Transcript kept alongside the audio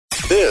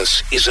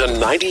This is a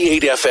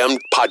 98 FM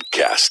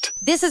podcast.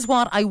 This is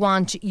what I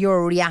want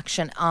your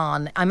reaction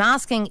on. I'm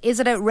asking, is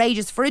it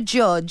outrageous for a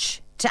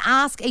judge to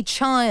ask a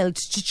child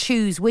to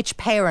choose which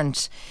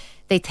parent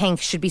they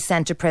think should be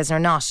sent to prison or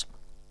not?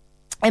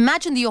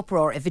 Imagine the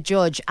uproar if a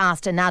judge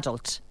asked an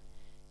adult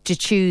to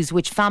choose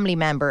which family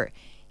member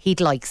he'd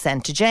like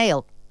sent to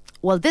jail.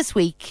 Well, this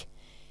week,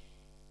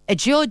 a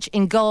judge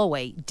in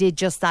Galway did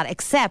just that,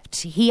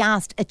 except he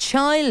asked a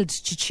child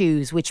to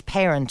choose which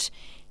parent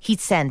he'd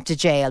sent to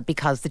jail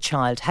because the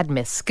child had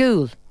missed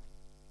school.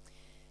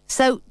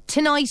 So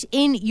tonight,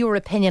 in your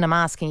opinion, I'm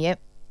asking you,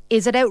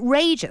 is it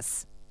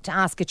outrageous to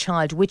ask a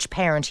child which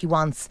parent he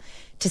wants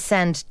to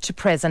send to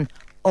prison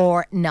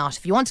or not?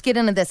 If you want to get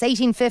in on this,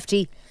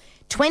 1850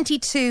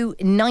 22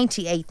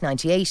 98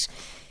 98.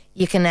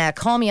 You can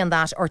call me on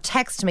that or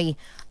text me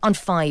on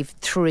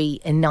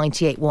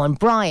 53981.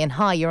 Brian,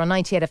 hi, you're on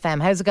 98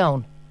 FM. How's it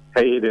going?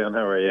 How you doing?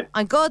 How are you?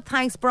 I'm good,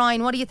 thanks,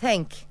 Brian. What do you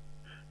think?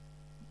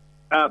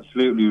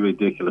 Absolutely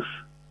ridiculous.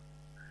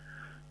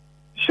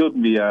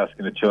 Shouldn't be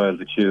asking a child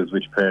to choose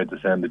which parent to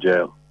send to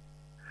jail.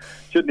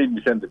 Shouldn't even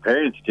be sent the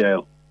parent to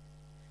jail.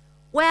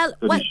 Well,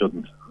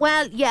 shouldn't.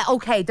 Well, yeah,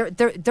 okay,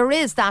 there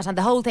is that, and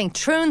the whole thing.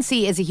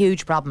 Truancy is a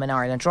huge problem in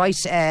Ireland, right?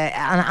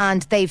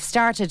 And they've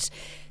started,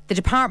 the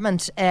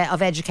Department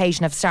of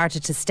Education have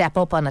started to step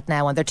up on it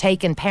now, and they're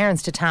taking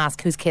parents to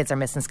task whose kids are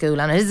missing school,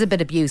 and it is a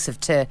bit abusive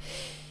to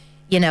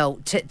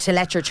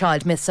let your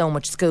child miss so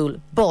much school.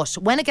 But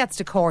when it gets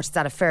to court, it's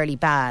at a fairly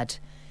bad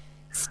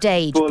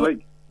stage. Well,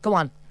 go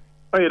on.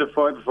 I had a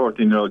 5 or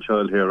 14-year-old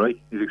child here, right?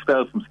 He's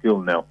expelled from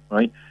school now,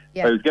 right?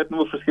 Yeah. I was getting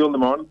him up for school in the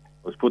morning.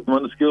 I was putting him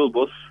on the school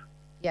bus.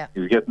 Yeah. He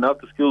was getting out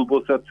the school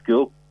bus at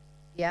school.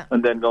 Yeah.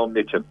 And then going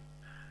ditching.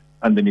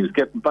 And then he was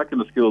getting back in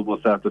the school bus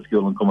after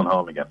school and coming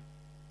home again.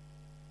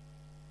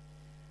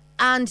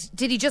 And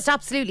did he just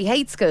absolutely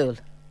hate school?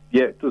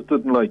 Yeah, just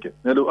didn't like it.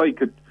 Now, I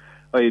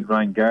had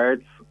rang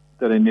guards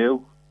that I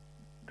knew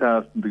to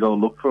ask them to go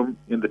look for him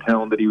in the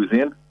town that he was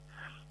in,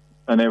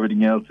 and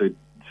everything else. I had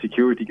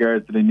security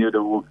guards that I knew that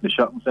were working in the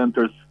shopping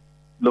centres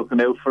looking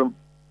out for him.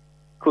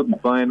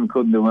 Couldn't find him,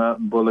 couldn't do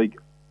anything, but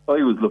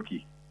I was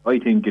lucky. I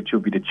think it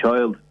should be the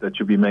child that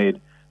should be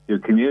made your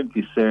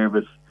community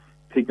service,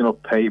 picking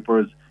up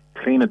papers,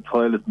 cleaning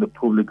toilets in the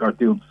public, or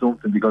doing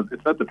something, because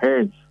it's not the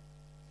parents.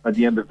 At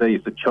the end of the day,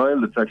 it's the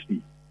child that's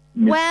actually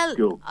missed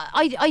school.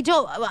 I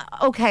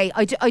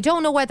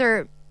don't know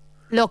whether.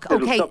 Look,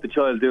 It'll okay. stop the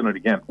child doing it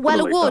again.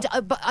 Well, it would,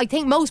 but I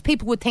think most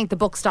people would think the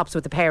buck stops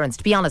with the parents,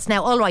 to be honest.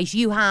 Now, all right,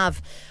 you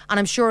have, and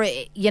I'm sure,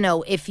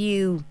 if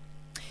you...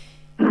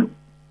 But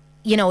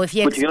you can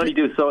only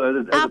do so,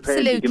 as a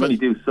parent, you can only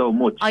do so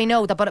much. I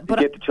know that, but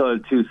get the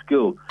child to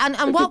school. And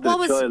what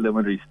was... the child, then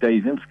whether he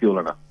stays in school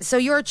or not. So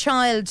your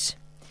child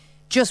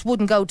just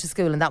wouldn't go to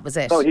school and that was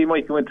it? No, he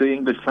might go into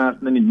English class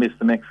and then he'd miss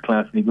the next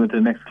class, and he'd go into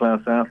the next class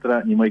after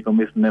that, and he might go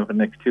missing them for the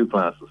next 2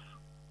 classes.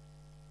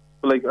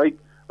 But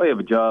I have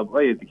a job.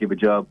 I have to keep a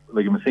job.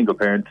 I'm a single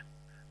parent.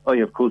 I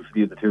have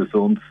custody of the 2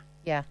 sons.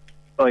 Yeah.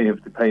 I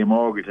have to pay a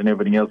mortgage and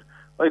everything else.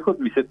 I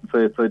couldn't be sitting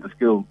outside the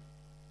school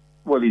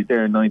while he's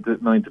there 9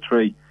 to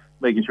 3,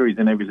 making sure he's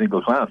in every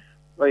single class.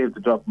 I have to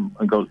drop him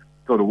and go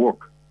to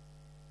work.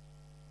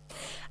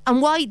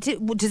 And why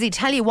does he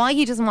tell you why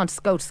he doesn't want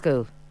to go to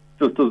school?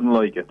 Just doesn't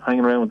like it.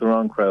 Hanging around with the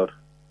wrong crowd.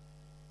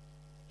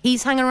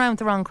 He's hanging around with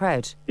the wrong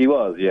crowd? He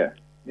was, yeah.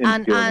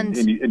 And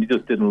he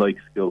just didn't like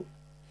school.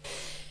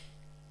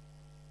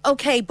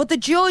 Okay, but the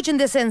judge in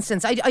this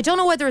instance, I don't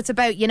know whether it's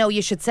about,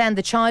 you should send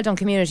the child on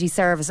community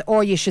service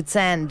or you should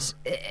send,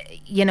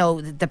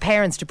 the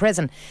parents to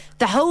prison.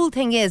 The whole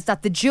thing is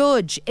that the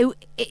judge,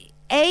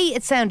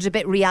 it sounded a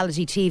bit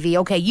reality TV.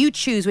 Okay, you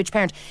choose which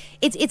parent.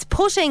 It's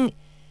putting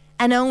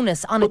an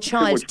onus on a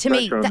child, to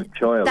me,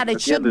 that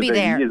it shouldn't be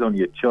there. He is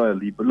only a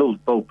child. He loves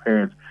both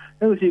parents.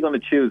 How is he going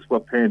to choose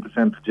what parent to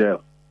send to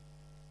jail?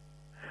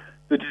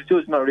 So the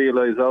judge not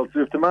realise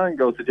also, if the man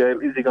goes to jail,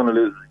 is he going to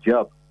lose his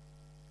job?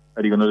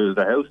 Are you going to lose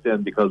the house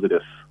then because of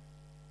this?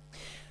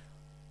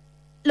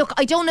 Look,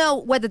 I don't know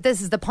whether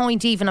this is the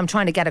point even I'm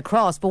trying to get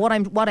across, but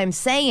what I'm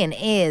saying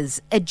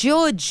is a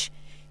judge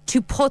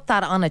to put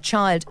that on a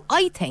child,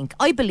 I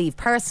believe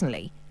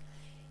personally,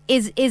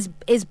 is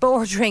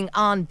bordering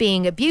on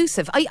being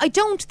abusive. I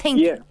don't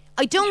think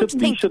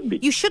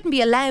you shouldn't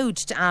be allowed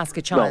to ask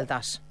a child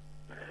that.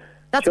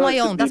 That's my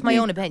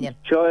own opinion.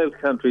 Child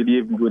can't really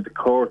even go to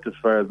court, as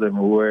far as I'm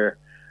aware,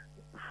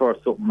 for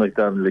something like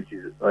that, like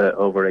he's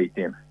over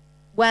 18.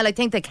 Well, I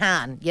think they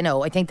can.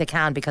 I think they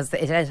can because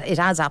it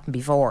has happened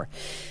before.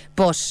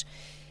 But,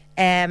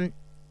 he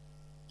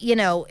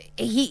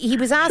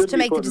was asked to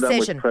make the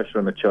decision. That much pressure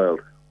on a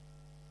child.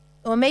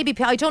 Or maybe,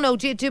 I don't know,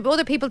 do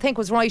other people think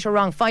was right or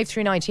wrong?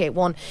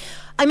 53981.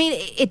 I mean,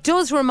 it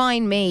does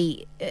remind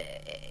me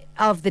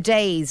of the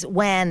days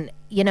when,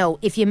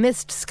 if you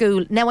missed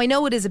school. Now, I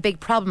know it is a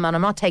big problem and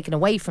I'm not taking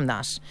away from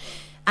that.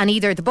 And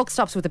either the buck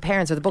stops with the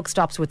parents or the buck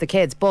stops with the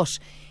kids. But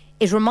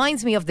it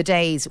reminds me of the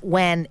days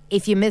when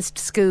if you missed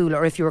school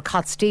or if you were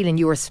caught stealing,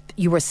 you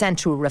were sent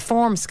to a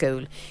reform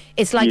school.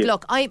 It's like,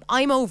 look,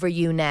 I'm over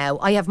you now.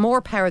 I have more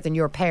power than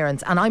your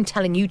parents, and I'm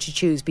telling you to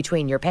choose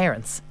between your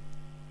parents.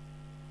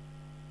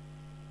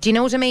 Do you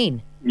know what I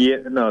mean? Yeah,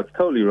 no, it's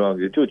totally wrong.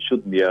 The judge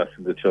shouldn't be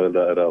asking the child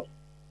that at all.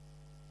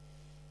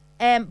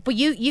 But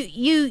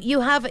you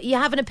have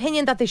an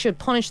opinion that they should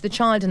punish the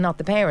child and not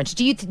the parent.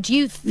 Do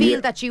you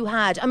feel that you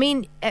had? I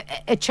mean,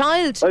 a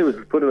child. I was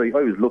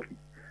lucky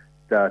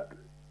that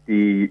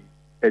the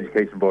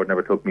education board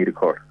never took me to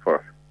court for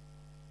it.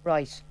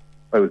 Right.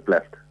 I was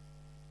blessed.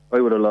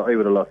 I would have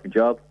lost my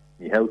job,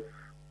 my house,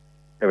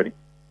 everything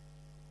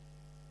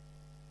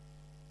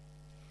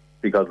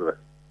because of it.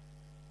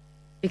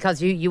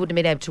 Because you wouldn't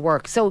have been able to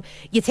work. So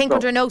you think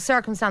under no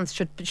circumstance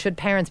should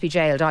parents be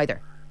jailed either?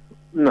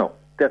 No,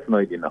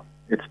 definitely not.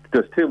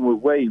 There's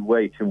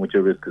way too much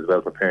of risk as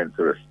well for parents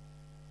to risk.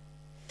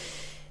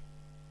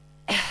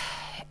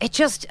 It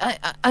just,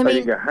 I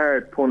think a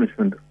hard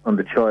punishment on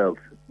the child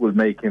will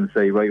make him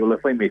say, right, well,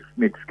 if I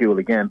miss school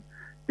again,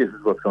 this is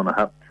what's going to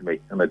happen to me,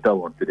 and I don't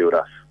want to do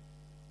that.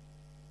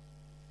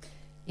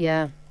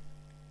 Yeah.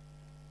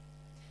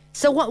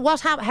 So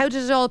how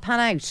did it all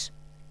pan out?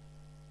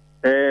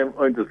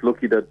 I'm just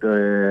lucky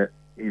that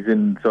he's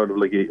in sort of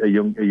like a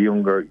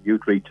younger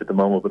youth reach at the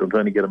moment, but I'm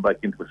trying to get him back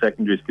into a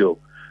secondary school,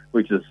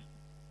 which is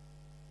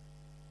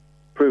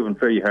proven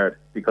very hard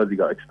because he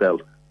got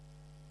expelled.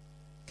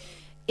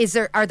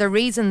 Are there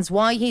reasons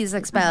why he's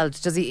expelled?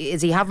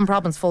 Is he having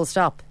problems full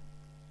stop?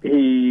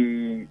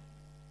 They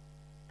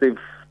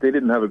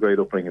didn't have a great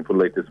upbringing for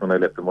like this when I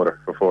left the mother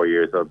for 4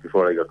 years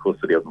before I got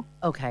custody of them.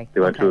 Okay. They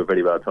went through a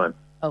very bad time.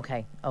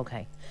 Okay.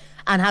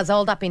 And has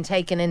all that been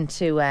taken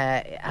into?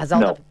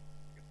 No.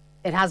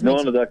 It has.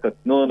 None of that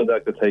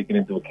got taken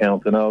into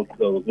account, and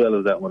also as well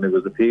as that, when it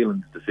was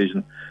appealing the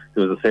decision,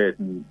 there was a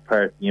certain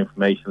part of the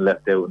information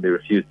left out, and they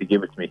refused to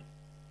give it to me.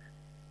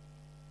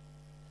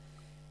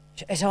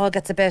 It all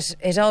gets a bit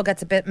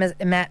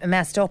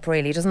messed up,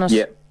 really, doesn't it?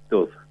 Yeah, it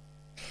does.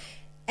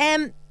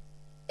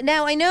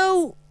 Now I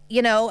know,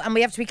 and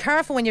we have to be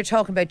careful when you're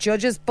talking about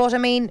judges, but I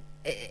mean,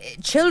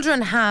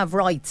 children have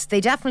rights. They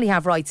definitely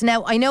have rights.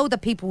 Now, I know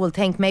that people will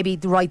think maybe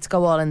the rights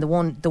go all in the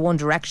one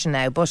direction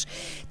now, but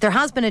there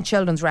has been a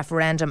children's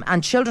referendum,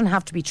 and children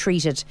have to be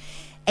treated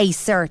a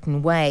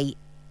certain way.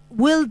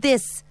 Will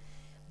this,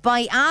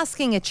 by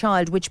asking a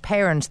child which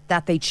parent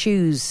that they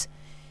choose,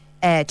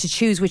 to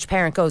choose which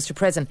parent goes to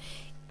prison,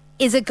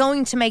 is it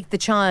going to make the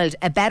child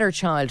a better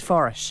child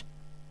for it?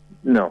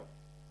 No.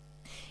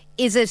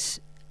 Is it?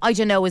 I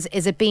don't know. Is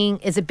it being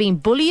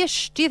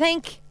bullyish? Do you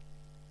think?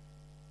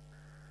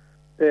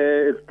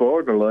 It's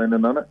borderline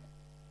on it.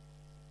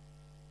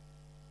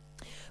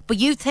 But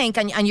you think,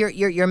 and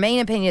your main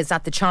opinion is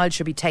that the child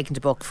should be taken to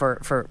book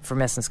for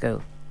missing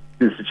school.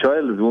 If the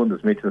child is the one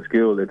that's missing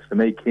school, it's to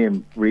make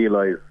him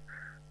realise,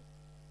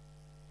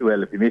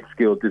 well, if he misses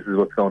school, this is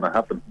what's going to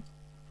happen.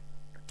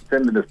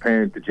 Sending his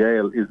parent to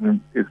jail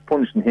is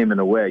punishing him in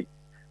a way,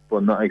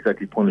 but not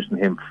exactly punishing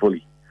him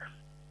fully.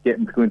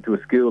 Getting to go into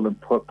a school and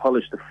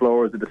polish the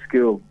floors of the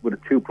school with a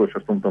toothbrush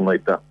or something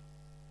like that.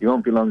 You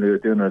won't be long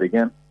doing it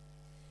again.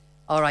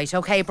 All right,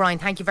 okay, Brian,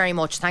 thank you very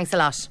much. Thanks a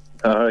lot.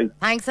 All right.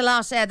 Thanks a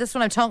lot. This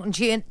one I'm talking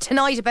to you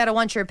tonight about. I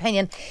want your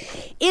opinion.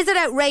 Is it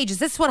outrageous?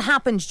 This is what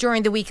happened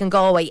during the week in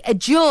Galway. A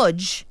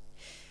judge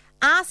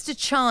asked a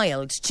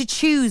child to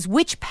choose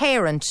which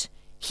parent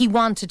he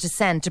wanted to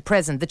send to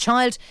prison. The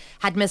child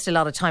had missed a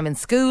lot of time in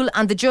school,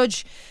 and the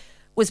judge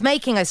was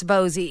making, I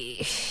suppose,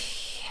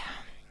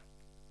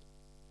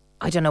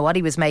 I don't know what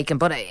he was making,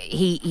 but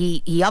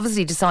he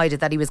obviously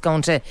decided that he was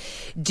going to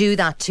do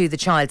that to the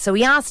child. So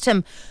he asked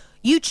him,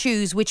 you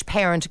choose which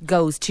parent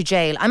goes to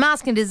jail. I'm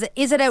asking, is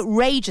it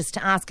outrageous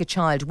to ask a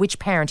child which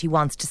parent he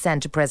wants to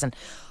send to prison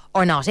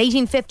or not?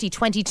 1850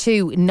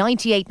 22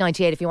 98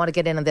 98 if you want to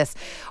get in on this,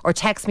 or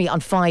text me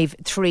on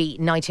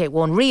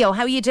 53981. Rio,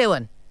 how are you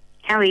doing?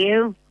 How are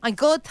you? I'm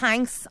good,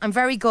 thanks. I'm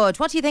very good.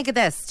 What do you think of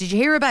this? Did you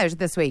hear about it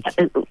this week?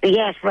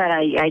 Yes, well,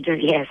 I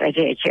did. Yes, I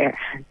did, sure.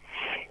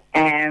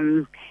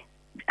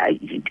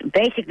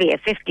 Basically, a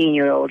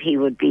 15-year-old, he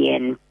would be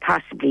in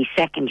possibly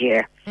second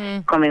year,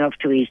 coming up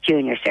to his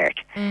junior cert,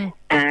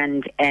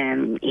 and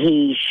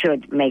he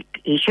should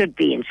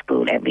be in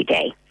school every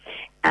day.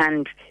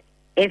 And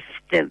if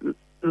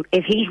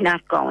he's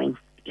not going,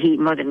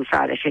 mother and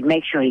father should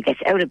make sure he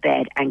gets out of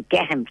bed and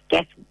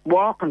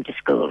walk him to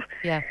school.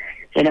 Yeah.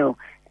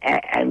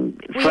 And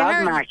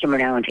frog march him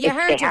around if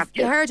they have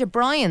to. You heard of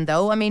Brian,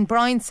 though. I mean,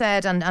 Brian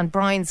said, and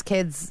Brian's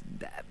kids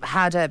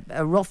had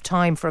a rough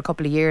time for a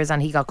couple of years,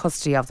 and he got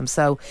custody of them.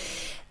 So,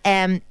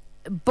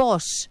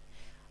 but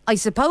I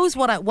suppose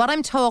what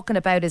I'm talking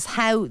about is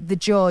how the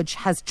judge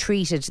has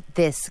treated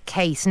this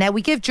case. Now,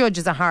 we give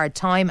judges a hard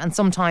time, and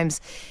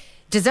sometimes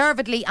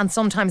deservedly, and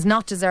sometimes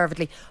not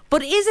deservedly.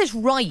 But is it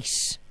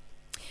right?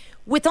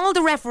 With all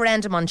the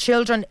referendum on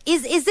children,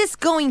 is this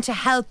going to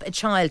help a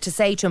child to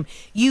say to him,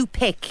 you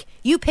pick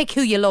you pick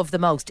who you love the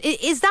most.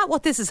 Is that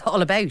what this is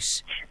all about?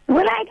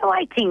 Well,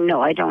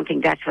 I don't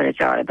think that's what it's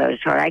all about.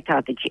 Or I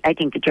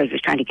think the judge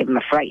was trying to give him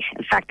a fright.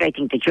 In fact, I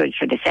think the judge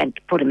should have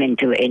put him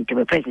into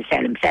a prison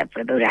cell himself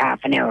for about a half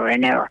an hour or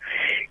an hour.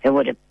 It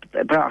would have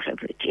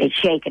it's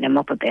shaken him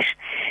up a bit.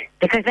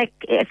 Because, like,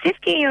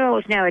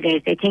 15-year-olds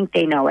nowadays, they think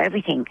they know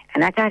everything.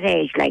 And at that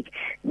age, like,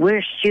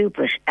 we're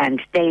stupid and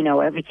they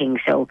know everything.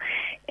 So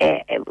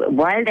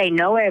while they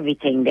know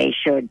everything, they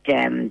should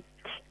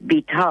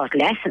be taught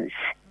lessons.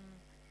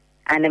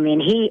 And, I mean,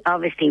 he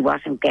obviously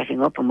wasn't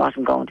getting up and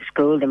wasn't going to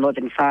school. The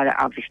mother and father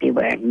obviously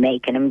weren't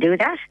making him do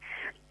that.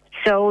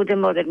 So the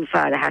mother and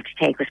father had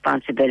to take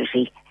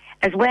responsibility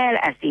as well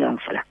as the young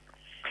fella.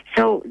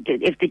 So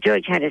if the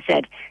judge had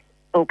said,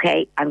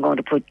 OK, I'm going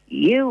to put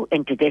you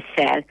into this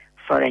cell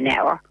for an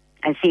hour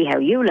and see how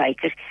you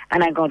like it,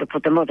 and I'm going to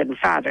put the mother and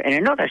father in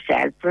another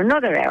cell for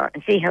another hour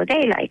and see how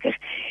they like it.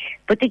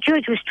 But the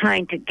judge was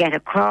trying to get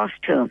across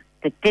to him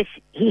that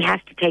he has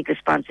to take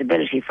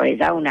responsibility for his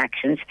own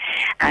actions,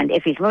 and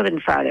if his mother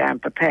and father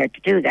aren't prepared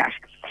to do that,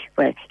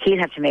 well, he'll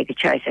have to make a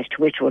choice as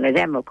to which one of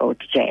them will go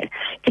to jail.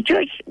 The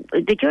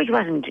judge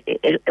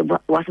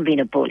wasn't being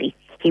a bully.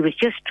 He was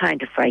just trying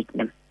to frighten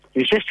him. He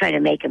was just trying to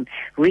make him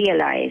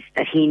realise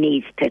that he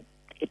needs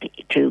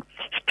to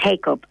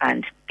take up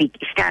and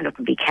stand up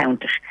and be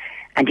counted,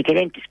 and to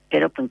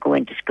get up and go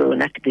into school,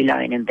 not to be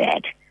lying in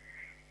bed.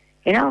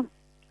 You know?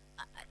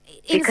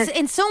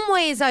 In some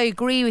ways, I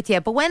agree with you.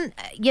 But when,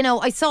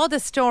 I saw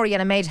this story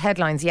and it made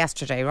headlines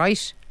yesterday,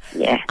 right?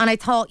 Yeah. And I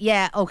thought,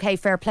 yeah, okay,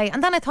 fair play.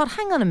 And then I thought,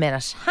 hang on a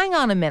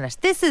minute.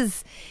 This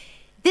is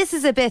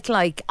a bit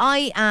like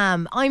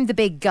I'm the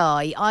big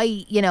guy.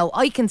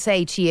 I can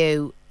say to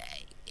you,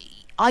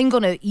 I'm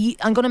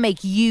gonna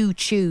make you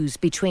choose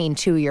between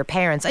two of your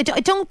parents. I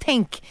don't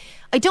think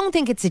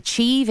it's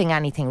achieving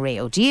anything,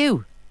 Rio. Do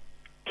you?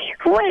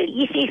 Well,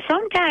 you see,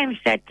 sometimes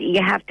that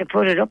you have to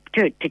put it up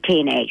to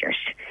teenagers.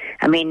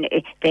 I mean,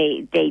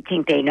 they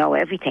think they know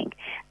everything,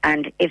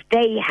 and if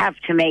they have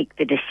to make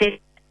the decision,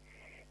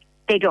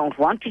 they don't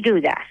want to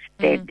do that.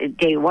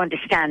 They want to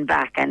stand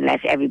back and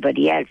let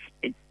everybody else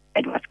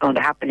decide what's going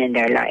to happen in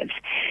their lives.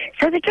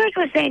 So the judge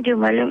was saying to him,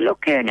 well,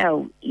 look here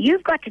now,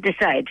 you've got to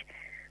decide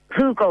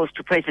who goes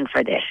to prison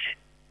for this.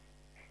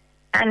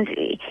 And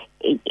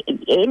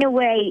in a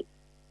way,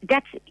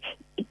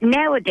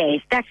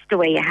 nowadays, that's the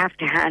way you have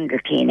to handle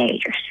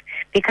teenagers.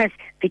 Because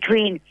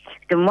between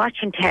them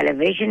watching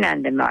television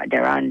and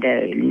they're on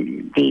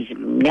these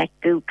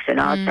netbooks and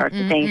all sorts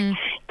of things,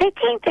 they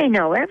think they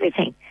know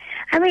everything.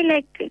 I mean,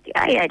 like,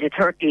 I had a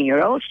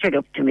 13-year-old stood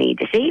up to me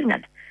this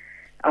evening,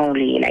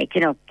 only, like,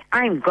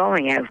 I'm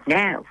going out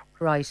now.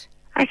 Right.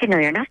 I said, no,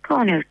 you're not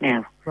going out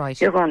now. Right.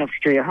 You're going up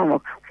to do your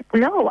homework.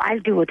 No, I'll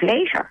do it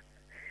later.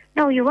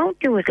 No, you won't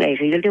do it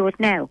later. You'll do it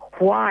now.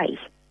 Why?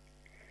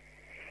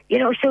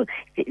 So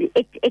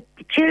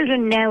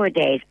children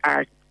nowadays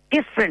are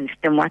different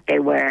than what they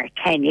were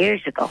 10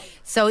 years ago.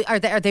 So are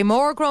they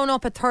more grown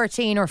up at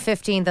 13 or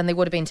 15 than they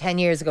would have been 10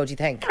 years ago, do you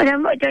think?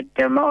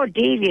 They're more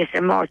devious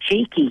and more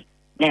cheeky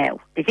now.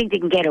 They think they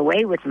can get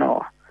away with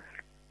more.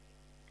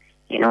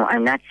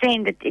 I'm not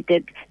saying that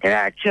there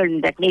are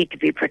children that need to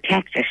be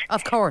protected.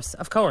 Of course.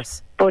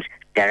 But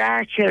there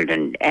are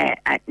children,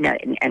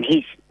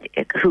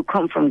 who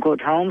come from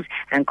good homes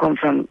and come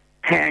from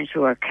parents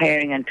who are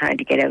caring and trying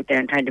to get out there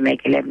and trying to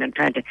make a living and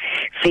trying to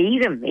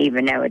feed them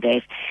even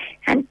nowadays.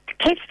 And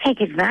kids take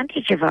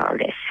advantage of all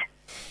this.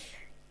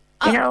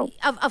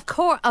 Of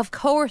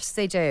course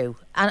they do.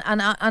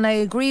 And I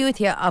agree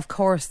with you, of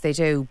course they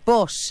do.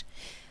 But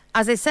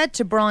as I said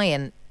to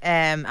Brian,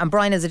 and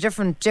Brian has a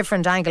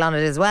different angle on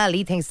it as well.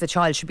 He thinks the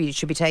child should be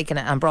taken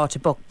and brought to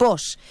book.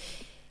 But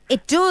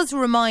it does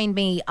remind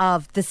me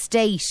of the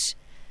state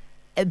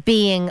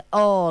being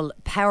all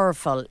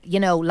powerful,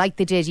 like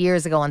they did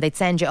years ago, and they'd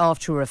send you off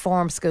to a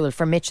reform school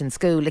for Mitchin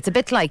School. It's a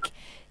bit like,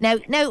 now,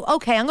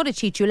 okay, I'm going to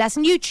teach you a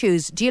lesson. You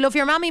choose. Do you love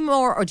your mammy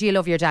more or do you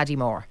love your daddy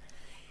more?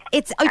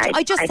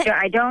 I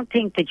don't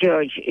think the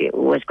judge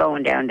was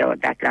going down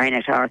that line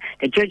at all.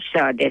 The judge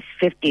saw this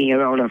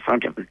 15-year-old in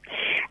front of him,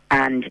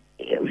 and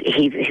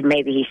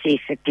maybe he sees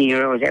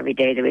 15-year-olds every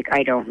day of the week.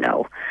 I don't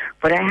know,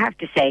 but I have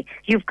to say,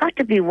 you've got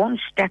to be one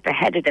step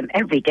ahead of them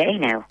every day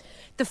now.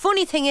 The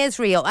funny thing is,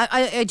 Rio,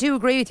 I do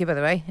agree with you, by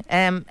the way.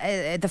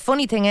 The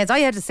funny thing is, I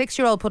had a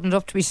 6-year-old putting it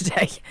up to me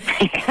today.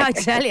 I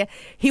tell you,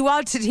 he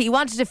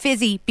wanted a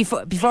fizzy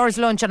before his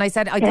lunch, and I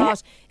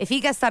thought, if he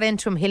gets that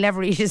into him, he'll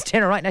never eat his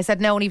dinner, right? And I said,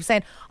 no, and he was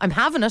saying, I'm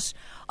having it.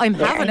 I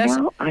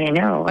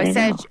know.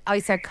 I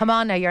said, come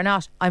on now, you're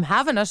not. I'm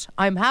having it.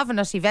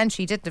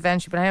 Eventually,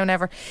 but how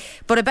never.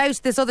 But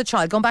about this other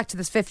child, going back to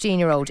this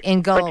 15-year-old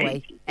in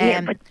Galway.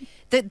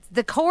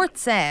 The court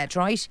said,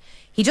 right,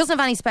 he doesn't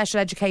have any special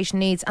education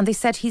needs, and they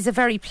said he's a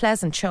very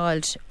pleasant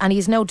child and he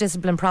has no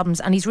discipline problems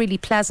and he's really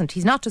pleasant.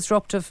 He's not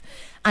disruptive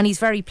and he's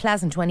very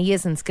pleasant when he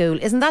is in school.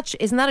 Isn't that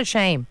a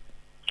shame?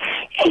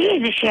 It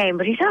is a shame,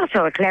 but he's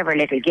also a clever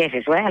little git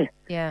as well.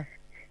 Yeah.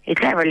 He's a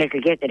clever little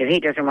git that if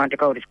he doesn't want to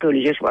go to school,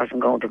 he just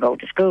wasn't going to go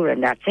to school,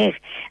 and that's it.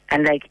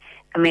 And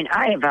I mean,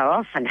 I have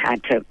often I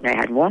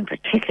had one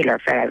particular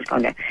fellow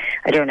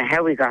I don't know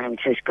how we got him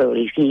to school.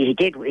 He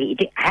did,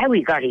 how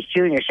he got his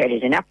junior cert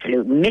is an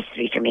absolute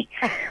mystery to me.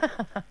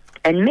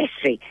 A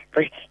mystery.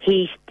 But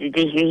he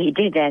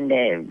did then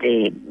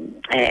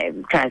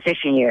the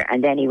transition year,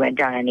 and then he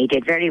went on and he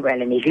did very well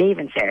in his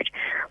leaving cert.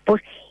 But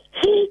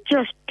he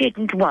just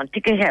didn't want to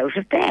get out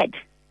of bed.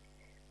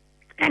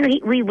 And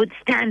we would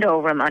stand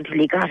over him until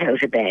he got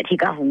out of bed. He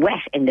got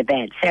wet in the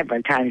bed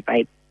several times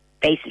by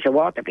bases of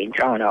water being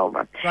thrown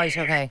over him. Right,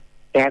 okay.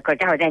 Yeah, because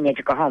then you had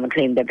to go home and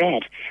clean the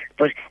bed.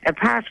 But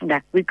apart from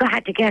that, we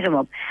had to get him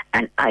up.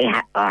 And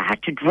I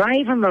had to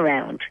drive him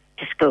around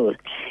to school,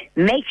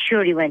 make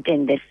sure he went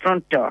in the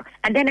front door.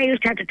 And then I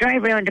used to have to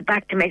drive around the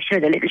back to make sure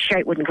the little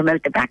shite wouldn't come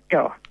out the back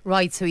door.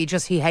 Right, so he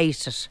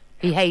hated it.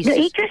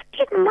 He just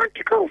didn't want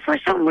to go for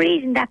some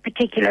reason that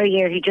particular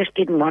year. He just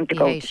didn't want to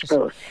go to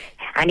school.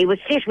 And he would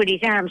sit with his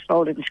arms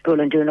folded in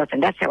school and do nothing.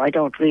 That's how I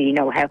don't really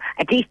know how.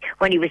 At least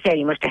when he was there,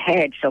 he must have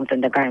heard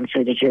something that got him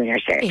through the junior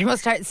cert. He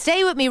must have.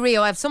 Stay with me,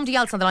 Rio. I have somebody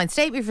else on the line.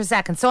 Stay with me for a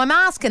second. So I'm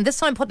asking, this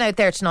time putting out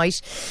there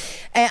tonight,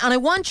 and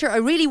I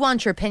really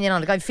want your opinion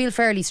on it. I feel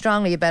fairly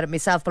strongly about it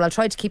myself, but I'll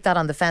try to keep that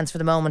on the fence for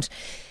the moment.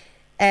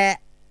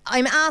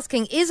 I'm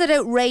asking, is it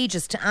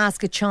outrageous to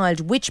ask a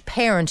child which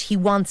parent he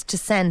wants to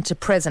send to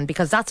prison?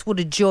 Because that's what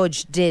a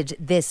judge did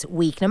this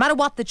week. No matter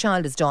what the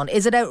child has done,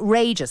 is it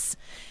outrageous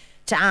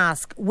to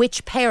ask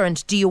which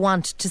parent do you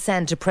want to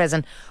send to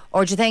prison?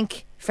 Or do you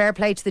think, fair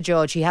play to the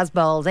judge, he has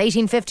balls?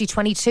 1850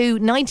 22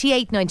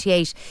 98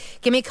 98.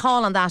 Give me a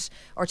call on that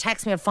or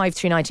text me at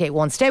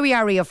 53981. Stay where you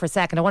are, Rio, for a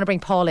second. I want to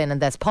bring Paula in on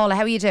this. Paula,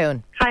 how are you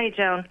doing? Hi,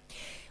 Joan.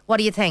 What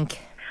do you think?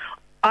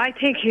 I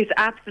think he's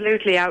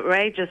absolutely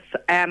outrageous.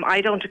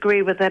 I don't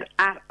agree with it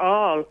at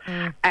all.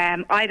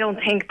 I don't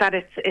think that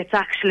it's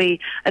actually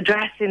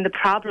addressing the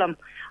problem.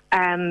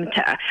 I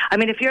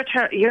mean, if your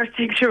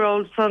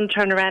 6-year-old son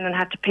turned around and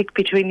had to pick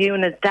between you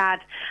and his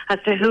dad as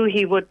to who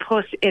he would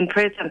put in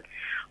prison,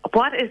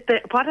 what is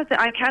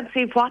I can't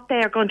see what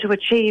they are going to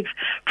achieve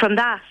from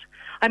that.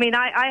 I mean,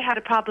 I had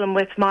a problem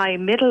with my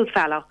middle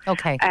fellow.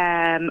 Okay.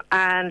 And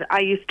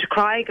I used to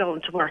cry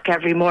going to work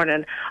every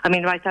morning. I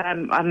mean, like that,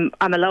 I'm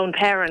a lone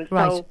parent,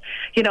 right.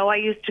 So I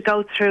used to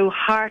go through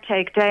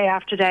heartache day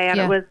after day,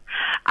 and it was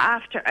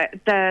after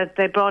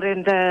they brought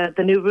in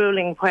the new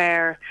ruling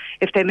where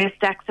if they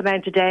missed X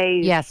amount of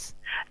days, yes,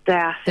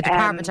 that the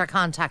department are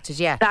contacted.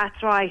 Yeah,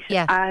 that's right.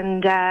 Yeah.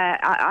 And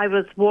I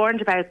was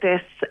warned about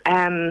this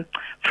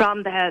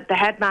from the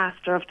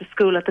headmaster of the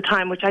school at the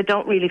time, which I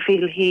don't really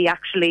feel he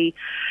actually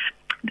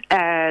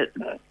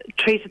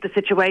treated the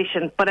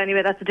situation. But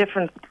anyway, that's a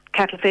different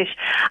kettle of fish.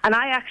 And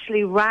I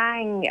actually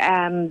rang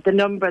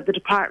the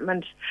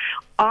department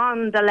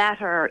on the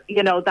letter,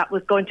 that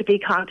was going to be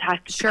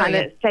contacted, sure, to kind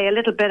of stay a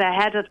little bit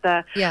ahead of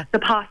the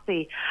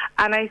posse.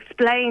 And I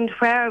explained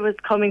where I was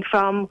coming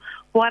from,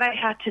 what I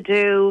had to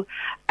do,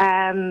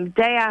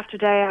 day after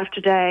day after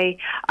day.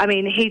 I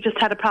mean, he just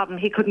had a problem.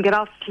 He couldn't get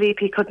off sleep.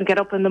 He couldn't get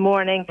up in the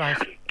morning. Right.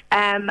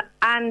 And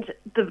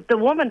the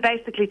woman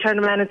basically turned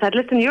around and said,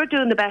 listen, you're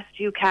doing the best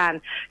you can.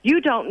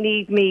 You don't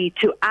need me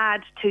to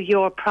add to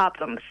your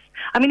problems.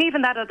 I mean,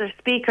 even that other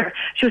speaker,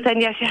 she was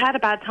saying, yeah, she had a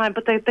bad time,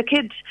 but the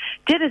kid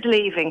did his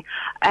leaving.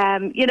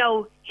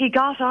 He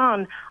got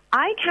on.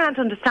 I can't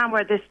understand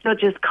where this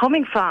judge is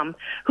coming from,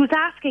 who's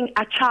asking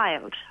a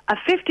child, a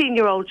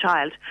 15-year-old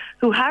child,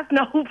 who has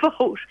no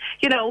vote,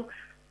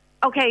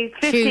 okay,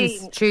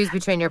 15. Choose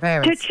between your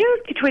parents. To choose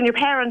between your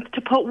parents to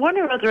put one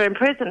or other in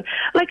prison.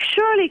 Like,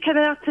 surely can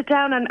I not sit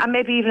down and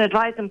maybe even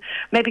advise them,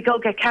 maybe go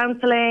get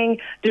counselling,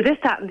 do this,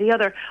 that and the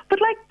other.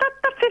 But, like, that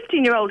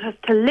 15-year-old has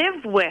to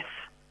live with,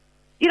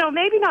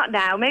 maybe not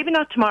now, maybe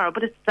not tomorrow,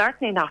 but it's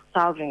certainly not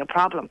solving a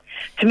problem.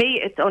 To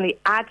me, it's only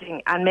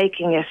adding and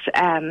making it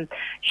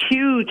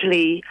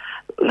hugely,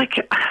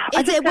 like...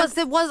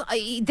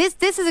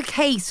 This is a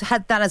case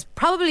that has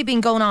probably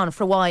been going on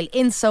for a while,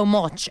 in so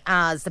much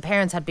as the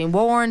parents had been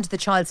warned, the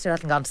child still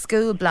hadn't gone to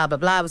school, blah, blah,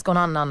 blah. It was going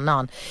on and on and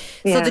on.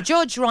 Yeah. So the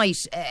judge,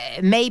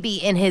 maybe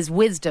in his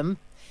wisdom,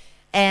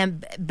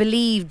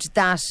 believed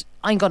that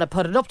I'm going to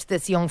put it up to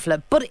this young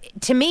fella. But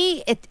to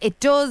me, it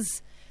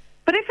does...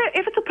 But if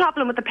it's a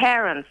problem with the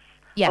parents,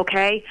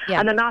 okay,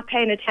 and they're not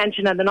paying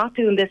attention and they're not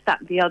doing this, that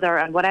and the other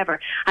and whatever,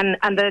 and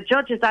the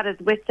judge is at his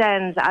wit's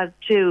ends as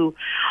to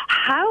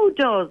how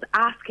does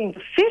asking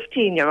the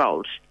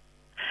 15-year-old,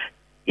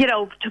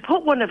 to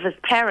put one of his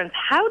parents,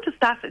 how does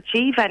that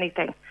achieve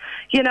anything?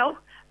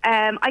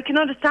 I can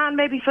understand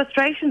maybe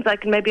frustrations. I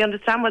can maybe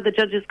understand where the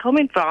judge is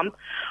coming from,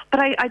 but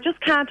I just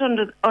can't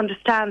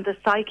understand the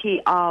psyche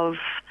of...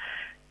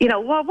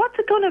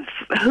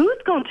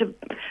 who's going to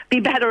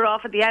be better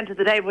off at the end of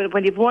the day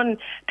when you've one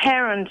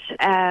parent,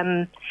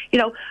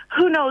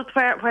 who knows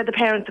where the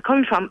parents are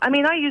coming from. I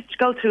mean, I used to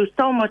go through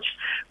so much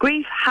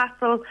grief,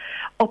 hassle,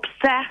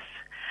 upset,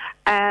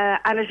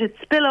 and it would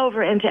spill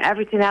over into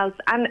everything else.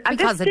 And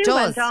because this still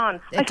went on.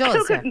 I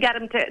still couldn't get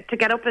him to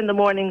get up in the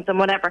mornings and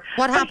whatever.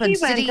 What happened?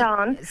 He went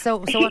on. So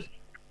what?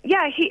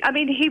 Yeah,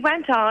 he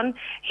went on.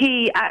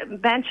 He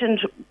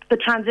mentioned the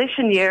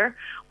transition year,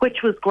 which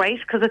was great,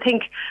 because I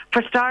think,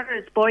 for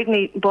starters, boys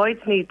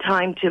need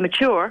time to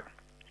mature.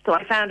 So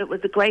I found it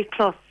was a great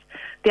plus,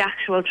 the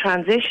actual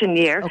transition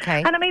year.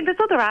 Okay. And I mean, there's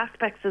other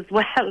aspects as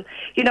well.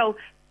 You know,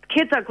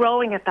 kids are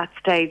growing at that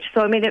stage.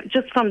 So I mean,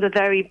 just from the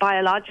very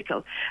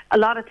biological, a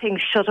lot of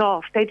things shut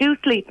off. They do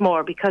sleep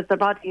more because their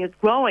body is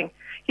growing.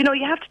 You know,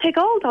 you have to take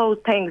all those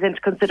things into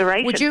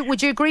consideration.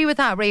 Would you agree with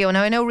that, Rio?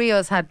 Now, I know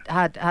Rio's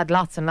had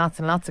lots and lots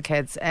and lots of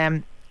kids.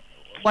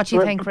 What do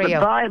you think,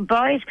 Rio?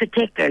 Boys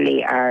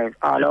particularly are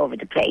all over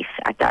the place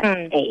at that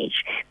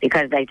age,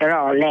 because they're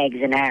all legs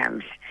and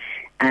arms,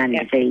 and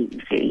they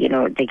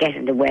get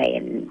in the way.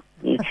 And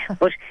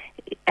but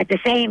at the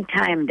same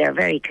time, they're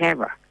very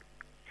clever,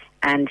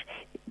 and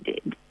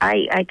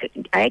I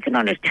can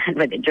understand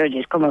where the judge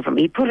is coming from.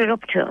 He put it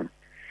up to him.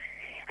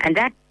 And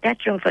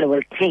that young fellow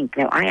will think,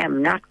 now, I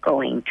am not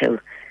going to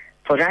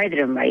put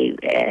either of my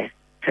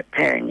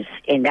parents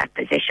in that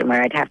position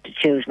where I'd have to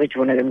choose which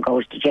one of them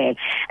goes to jail.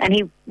 And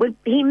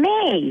he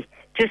may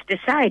just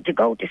decide to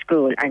go to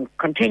school and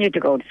continue to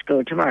go to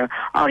school tomorrow.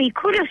 Or he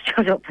could have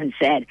stood up and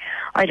said,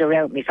 I'd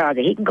arrest my father,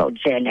 he can go to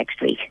jail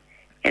next week.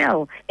 You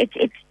know, it's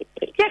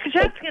because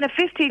you're asking a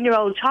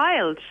 15-year-old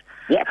child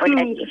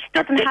who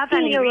doesn't have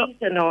any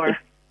reason or...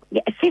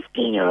 Yeah, a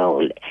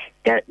 15-year-old,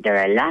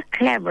 they're a lot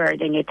cleverer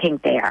than you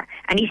think they are.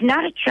 And he's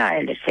not a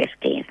child at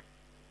 15.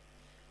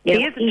 He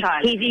is a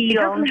child. He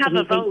doesn't have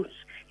a vote.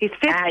 He's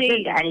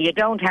 15. And you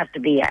don't have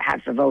to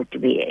have a vote to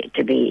be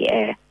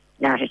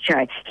not a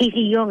child. He's a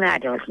young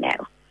adult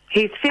now.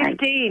 He's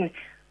 15.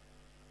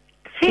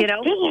 15? You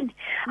know?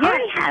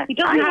 Yeah. He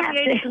doesn't have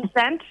the age of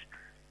consent.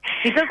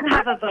 He doesn't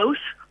have a vote.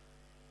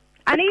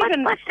 And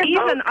what's the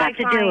vote got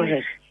to do with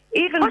it?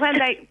 Even when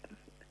they...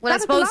 Well, I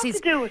suppose to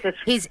do with it.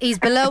 he's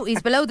below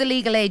the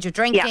legal age of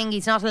drinking. Yeah.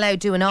 He's not allowed to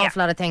do an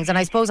awful lot of things, and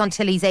I suppose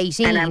until he's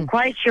 18. And I'm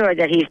quite sure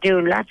that he's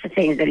doing lots of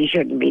things that he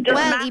shouldn't be doing.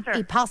 Well,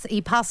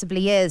 he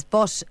possibly is,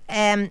 but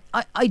I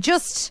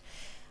just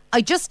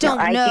don't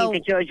know. I think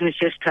the judge was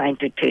just trying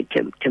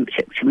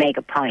to make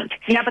a point.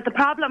 Yeah, but the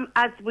problem,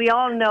 as we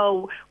all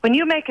know, when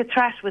you make a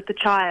threat with the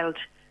child,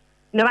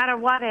 no matter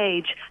what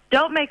age,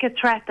 don't make a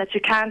threat that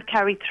you can't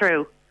carry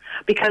through,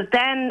 because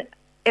then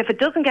if it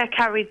doesn't get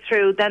carried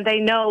through, then they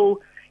know.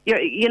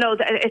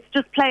 It's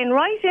just playing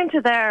right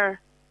into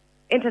their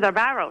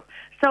barrel.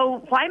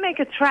 So why make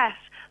a threat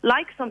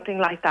like something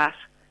like that?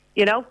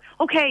 You know,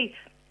 okay,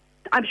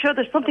 I'm sure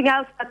there's something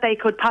else that they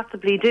could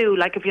possibly do.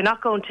 Like if you're not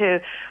going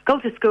to go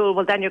to school,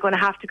 well, then you're going to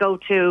have to go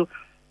to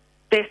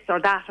this or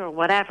that or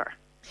whatever.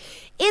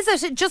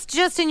 Is it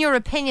just in your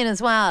opinion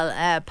as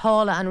well,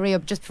 Paula and Rio?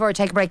 Just before I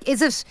take a break,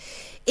 is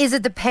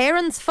it the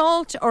parents'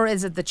 fault or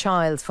is it the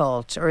child's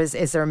fault, or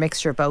is there a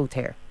mixture of both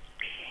here?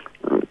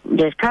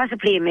 There's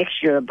possibly a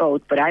mixture of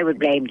both, but I would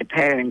blame the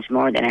parents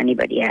more than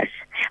anybody else.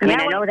 I mean,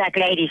 I know that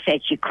lady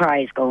said she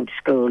cries going to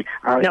school,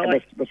 or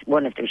with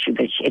one of them,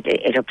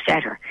 it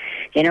upset her.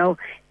 You know,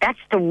 that's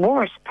the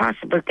worst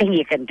possible thing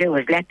you can do,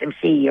 is let them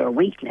see your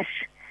weakness.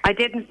 I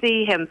didn't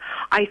see him.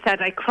 I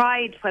said I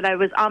cried when I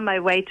was on my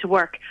way to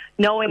work,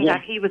 knowing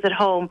that he was at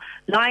home,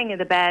 lying in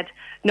the bed,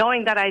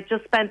 knowing that I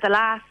just spent the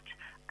last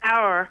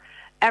hour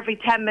every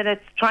 10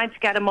 minutes trying to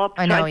get him up,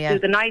 trying to do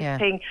the nice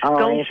thing,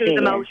 going through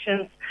the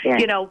motions,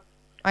 you know.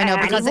 I know,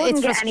 because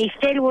and he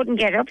still wouldn't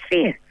get up for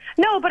you.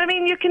 No, but I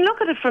mean, you can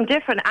look at it from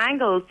different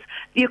angles.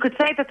 You could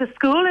say that the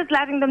school is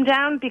letting them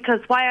down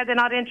because why are they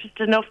not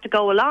interested enough to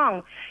go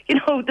along? You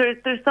know,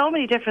 there's so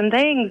many different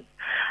things.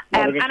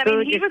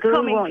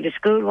 The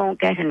school won't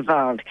get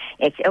involved.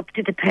 It's up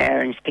to the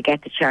parents to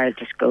get the child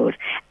to school.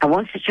 And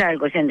once the child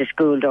goes in the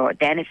school door,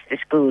 then it's the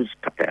school's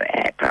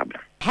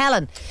problem.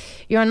 Helen,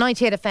 you're on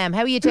 98 FM.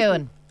 How are you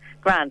doing?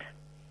 Grand.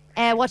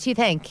 What do you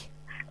think?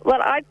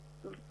 Well,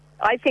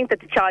 I think that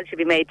the child should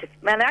be made to...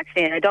 Well,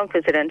 actually, I don't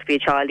consider him to be a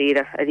child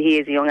either. He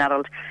is a young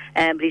adult.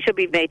 But he should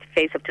be made to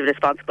face up to the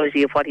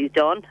responsibility of what he's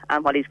done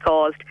and what he's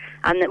caused.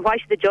 And why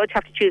should the judge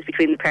have to choose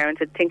between the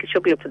parents? I think it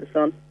should be up to the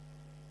son.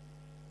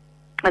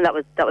 And that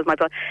was my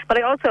thought. But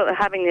I also,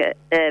 having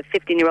a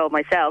 15-year-old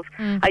myself,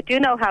 I do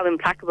know how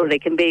implacable they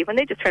can be. When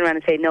they just turn around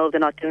and say, no, they're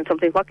not doing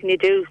something, what can you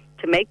do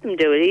to make them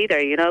do it either,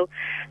 you know?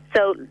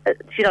 So,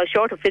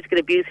 short of physical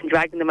abuse and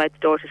dragging them out the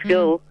door to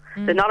school,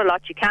 there's not a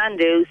lot you can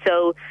do.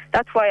 So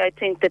that's why I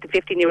think that the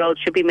 15-year-old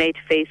should be made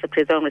to face up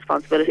to his own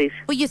responsibilities.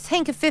 Well, you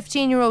think a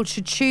 15-year-old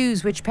should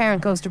choose which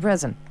parent goes to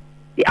prison?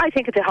 Yeah, I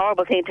think it's a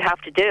horrible thing to have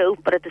to do,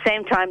 but at the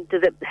same time,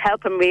 does it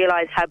help him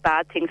realise how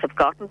bad things have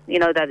gotten? You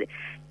know, that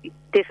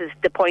this is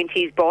the point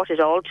he's brought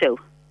it all to.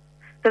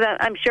 So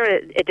I'm sure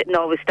it didn't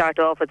always start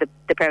off with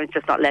the parents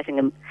just not letting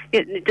him,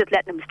 just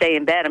letting him stay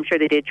in bed. I'm sure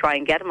they did try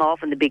and get him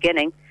off in the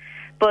beginning.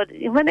 But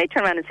when they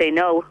turn around and say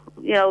no,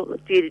 you know,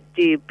 do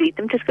you beat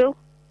them to school?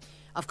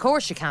 Of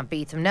course you can't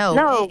beat them, no.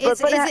 No,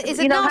 but is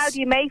it not, how do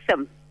you make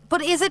them?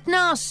 But is it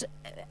not...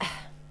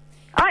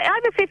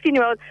 I'm a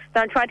 15-year-old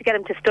that I'm trying to get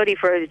him to study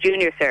for his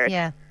junior cert.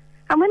 Yeah.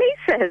 And when he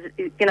says,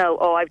 you know,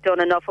 I've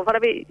done enough of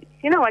whatever,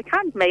 you know, I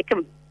can't make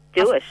him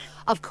do it.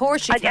 Of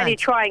course you can't. And you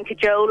try and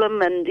cajole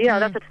him and, you know,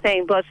 that sort of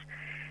thing. But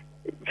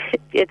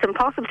it's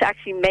impossible to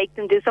actually make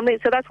them do something.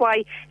 So that's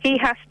why he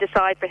has to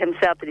decide for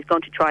himself that he's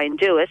going to try and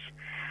do it.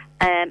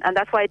 And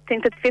that's why I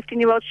think that the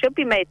 15-year-old should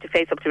be made to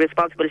face up to the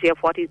responsibility of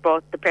what he's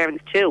brought the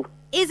parents to.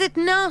 Is it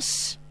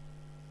not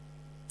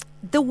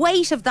the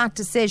weight of that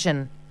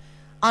decision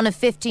on a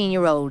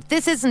 15-year-old?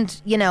 This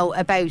isn't,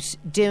 about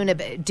doing a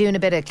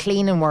bit of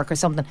cleaning work or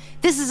something.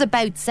 This is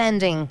about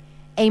sending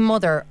a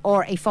mother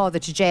or a father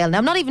to jail. Now,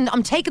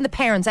 I'm taking the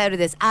parents out of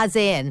this, as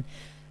in,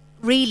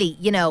 really,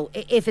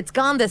 if it's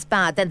gone this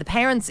bad, then the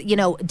parents,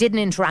 didn't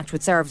interact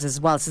with services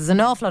as well. So there's an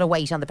awful lot of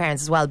weight on the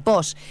parents as well.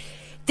 But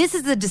this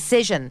is a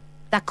decision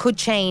that could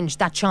change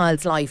that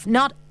child's life.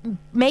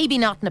 Maybe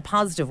not in a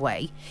positive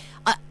way.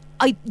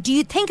 Do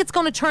you think it's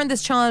going to turn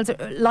this child's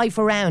life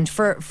around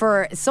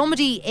for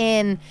somebody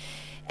in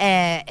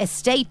a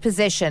state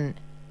position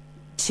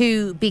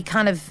to be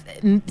kind of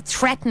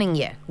threatening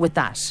you with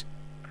that?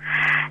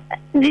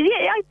 Yeah,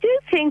 I do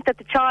think that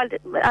the child,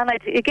 and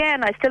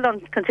I still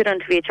don't consider him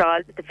to be a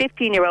child, but the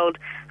 15-year-old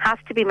has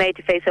to be made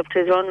to face up to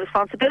his own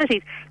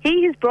responsibilities.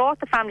 He has brought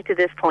the family to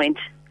this point,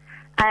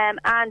 and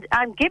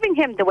I'm giving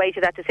him the weight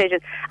of that decision.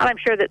 And I'm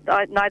sure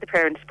that neither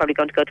parent is probably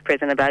going to go to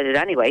prison about it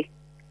anyway.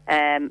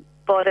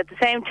 But at the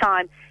same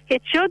time,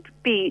 it should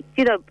be,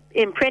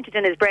 imprinted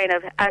in his brain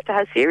as to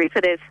how serious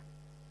it is.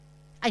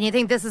 And you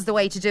think this is the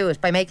way to do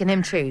it, by making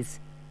him choose?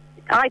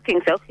 I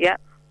think so, yeah.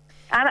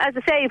 And as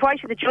I say, why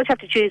should the judge have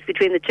to choose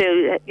between the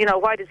two?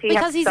 Why does he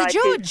have to decide? Because he's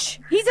a judge.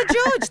 He's a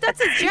judge.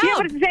 That's his job. Yeah,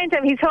 but at the same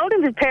time, he's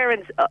holding his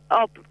parents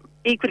up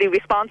equally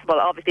responsible,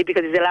 obviously,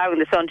 because he's allowing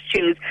the son to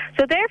choose.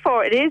 So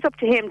therefore, it is up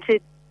to him to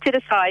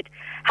decide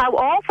how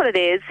awful it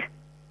is,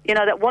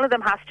 that one of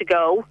them has to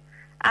go,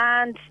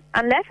 and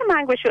let him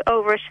anguish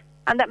over it,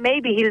 and that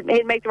maybe he'll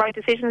make the right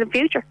decisions in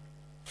future.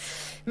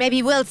 Maybe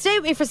he will. Stay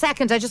with me for a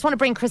second. I just want to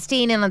bring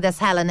Christine in on this,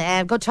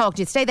 Helen. Go talk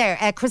to you. Stay there.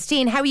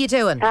 Christine, how are you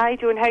doing? Hi,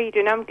 how are you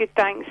doing? I'm good,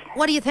 thanks.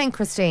 What do you think,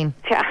 Christine?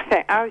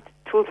 I would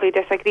totally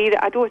disagree.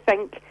 I don't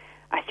think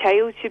a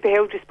child should be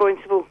held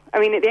responsible. I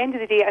mean, at the end of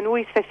the day, I know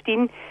he's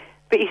 15,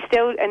 but he's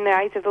still, in the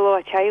eyes of the law,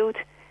 a child.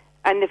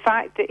 And the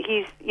fact that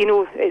he's,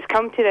 it's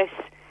come to this,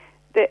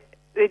 that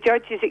the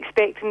judge is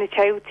expecting the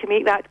child to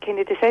make that kind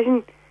of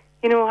decision.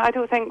 I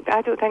don't think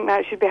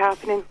that should be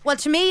happening. Well,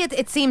 to me,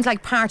 it seems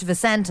like part of a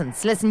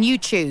sentence. Listen, you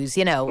choose.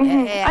 I know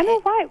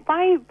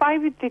why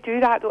would they do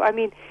that though? I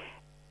mean,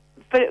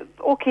 but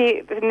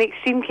okay, in the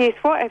extreme case,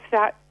 what if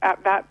that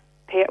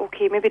pet?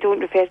 Okay, maybe don't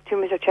refer to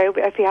him as a child,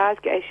 but if he has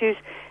got issues,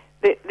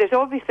 there's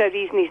obviously a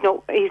reason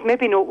he's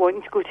maybe not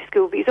wanting to go to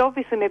school, but he's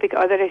obviously maybe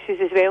got other issues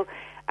as well.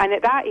 And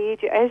at that age,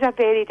 it is a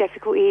very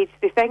difficult age.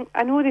 They think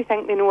they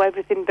know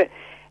everything, but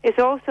it's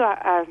also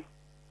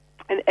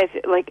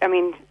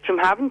from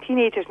having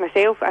teenagers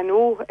myself, I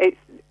know it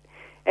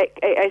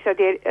is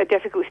a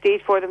difficult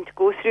stage for them to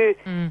go through.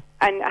 And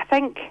I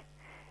think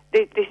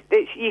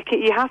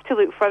you have to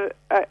look for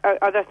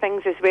other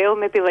things as well.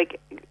 Maybe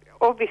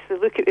obviously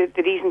look at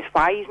the reasons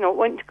why he's not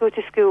wanting to go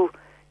to school,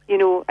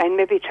 and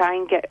maybe try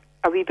and get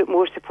a wee bit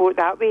more support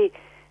that way.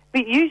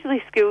 But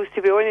usually schools,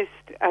 to be honest,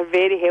 are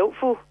very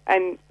helpful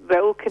and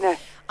will kind of...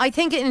 I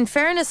think, in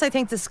fairness,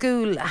 the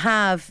school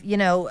have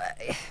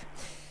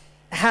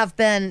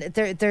been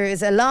there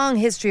is a long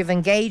history of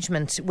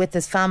engagement with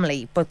this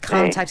family, but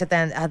contact had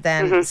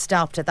then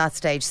stopped at that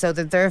stage. So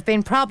there have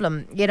been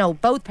problem.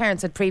 Both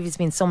parents had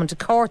previously been summoned to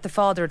court. The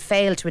father had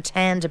failed to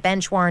attend. A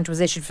bench warrant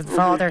was issued for the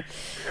father.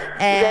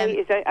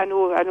 Right, I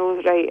know.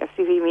 Right, I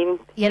see what you mean.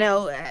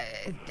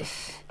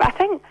 But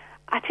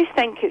I just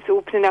think it's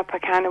opening up a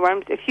can of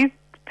worms if you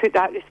put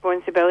that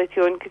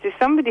responsibility on. Because as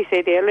somebody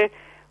said earlier,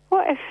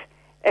 what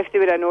if they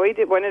were annoyed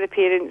at one of the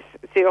parents,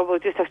 say, we'll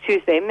just have to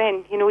choose them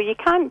then. You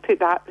can't put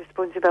that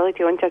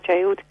responsibility onto a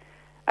child.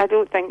 I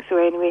don't think so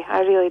anyway. I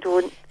really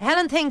don't.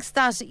 Helen thinks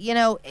that,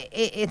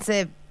 it's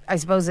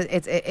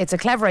a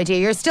clever idea.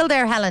 You're still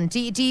there, Helen. Do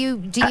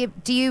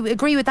you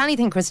agree with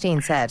anything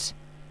Christine said?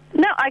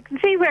 No, I can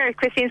see where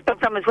Christine's come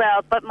from as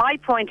well, but my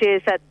point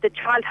is that the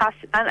child has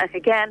to, and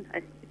again,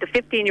 the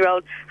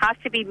 15-year-old has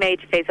to be made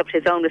to face up to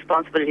his own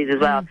responsibilities as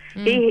well.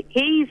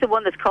 He's the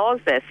one that's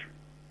caused this.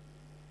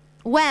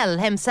 Well,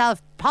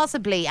 himself,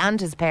 possibly,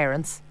 and his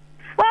parents.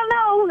 Well,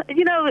 no,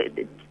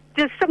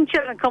 there's some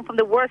children come from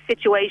the worst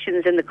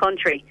situations in the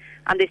country,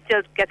 and they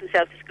still get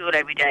themselves to school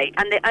every day.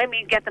 And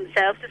get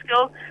themselves to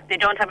school. They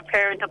don't have a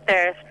parent up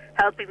there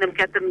helping them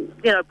get them,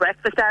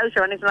 breakfast out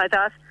or anything like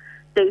that.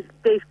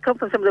 They come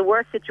from some of the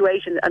worst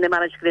situations, and they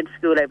manage to get into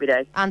school every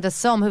day. And there's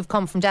some who've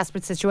come from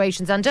desperate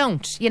situations and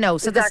don't, So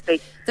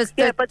exactly.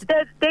 But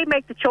they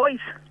make the choice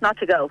not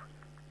to go.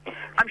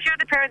 I'm sure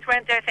the parents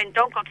weren't there saying,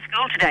 "Don't go to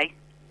school today.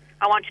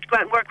 I want you to go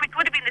out and work," which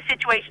would have been the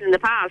situation in the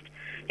past,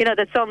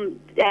 that some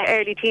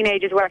early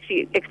teenagers were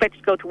actually expected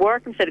to go to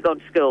work instead of going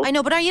to school. I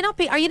know, but are you not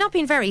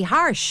being very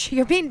harsh?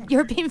 You're being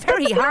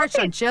very harsh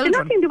on children.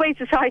 There's nothing the way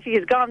society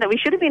has gone that we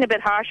should have been a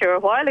bit harsher a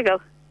while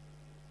ago.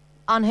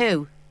 On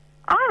who?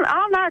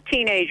 On our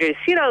teenagers.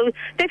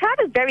 They've had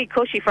it very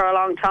cushy for a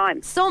long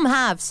time. Some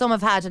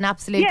have had an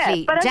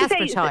absolutely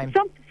desperate time.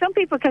 Some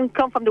people can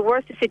come from the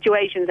worst of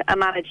situations and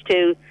manage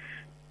to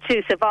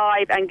to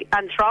survive and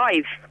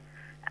thrive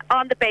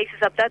on the basis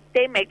of that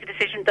they make the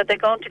decision that they're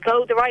going to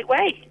go the right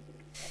way.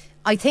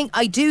 I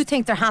do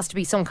think there has to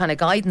be some kind of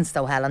guidance,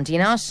 though, Helen. Do you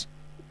not?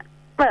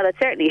 Well, it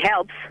certainly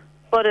helps.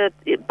 But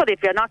if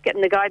you're not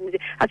getting the guidance,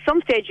 at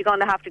some stage you're going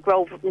to have to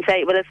grow up and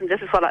say, well, listen,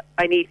 this is what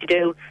I need to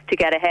do to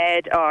get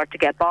ahead or to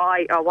get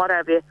by or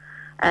whatever.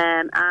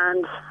 And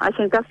I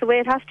think that's the way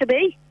it has to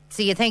be.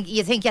 So you think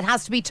it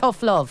has to be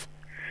tough love?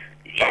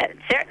 Yeah,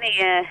 certainly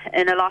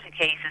in a lot of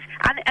cases.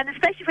 And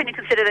especially when you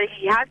consider that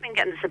he has been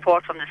getting the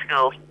support from the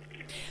school.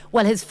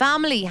 Well, his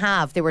family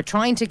they were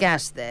trying to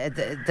get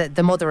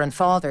the mother and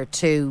father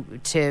to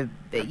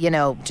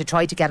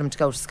try to get him to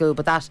go to school,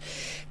 but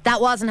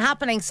that wasn't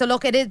happening. So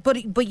look, it is,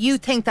 but you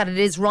think that it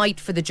is right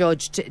for the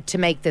judge to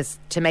make this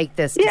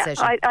decision?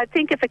 Yeah, I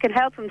think if it can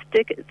help him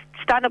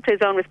stand up to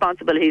his own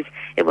responsibilities,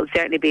 it will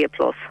certainly be a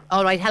plus.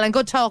 All right, Helen,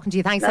 good talking to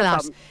you. Thanks a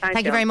lot.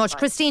 Thank you very much. Bye.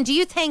 Christine, do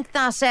you think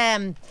that...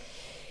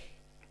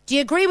 do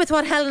you agree with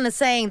what Helen is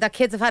saying, that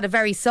kids have had it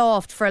very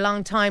soft for a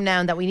long time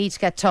now and that we need to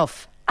get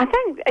tough? I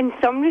think in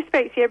some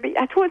respects, yeah, but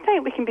I don't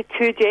think we can be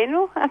too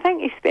general. I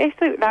think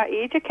especially at that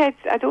age of kids,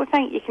 I don't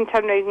think you can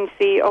turn around and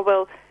say, oh,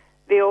 well,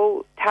 they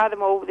all tar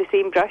them all with the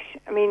same brush.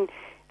 I mean,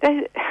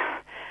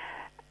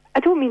 I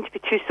don't mean to be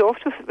too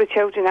soft with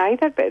children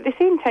either, but at the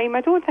same time,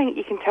 I don't think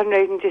you can turn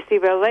around and just say,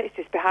 well, let's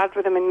just be hard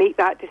with them and make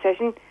that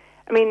decision.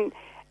 I mean,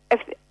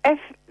 if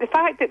the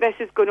fact that this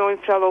has gone on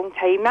for a long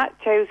time, that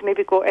child's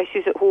maybe got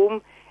issues at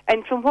home,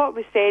 and from what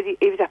was said,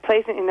 he was a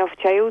pleasant enough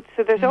child,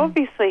 so there's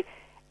obviously...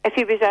 If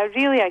he was a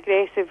really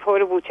aggressive,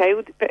 horrible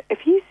child, but if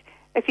he's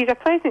a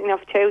pleasant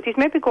enough child, he's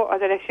maybe got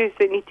other issues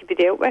that need to be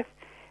dealt with.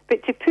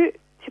 But to put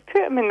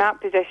him in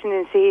that position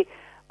and say,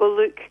 well,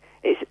 look,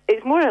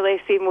 it's more or less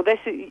saying, well,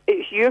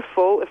 it's your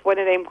fault if one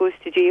of them goes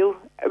to jail.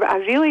 I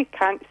really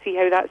can't see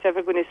how that's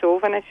ever going to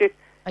solve an issue.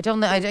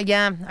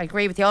 I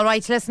agree with you. All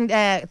right, listen,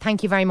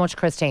 thank you very much,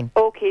 Christine.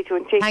 Okay,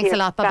 Joan, take care. Thanks a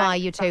lot. Bye-bye,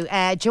 you too.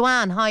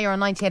 Joanne, hi, you're on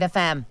 98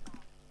 FM.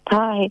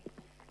 Hi.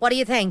 What do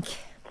you think?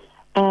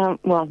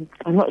 Well,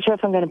 I'm not sure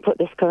if I'm going to put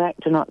this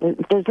correct or not.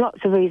 There's lots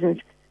of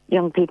reasons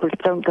young people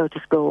don't go to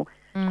school,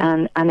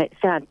 and it's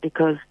sad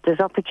because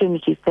there's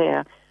opportunities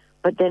there.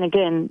 But then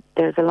again,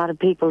 there's a lot of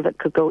people that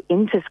could go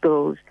into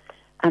schools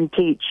and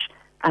teach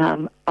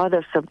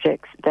other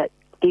subjects that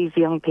these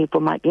young people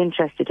might be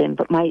interested in.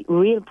 But my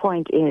real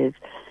point is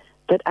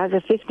that as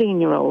a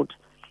 15-year-old,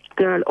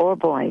 girl or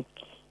boy,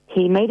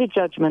 he made a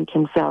judgment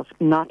himself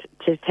not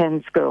to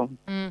attend school.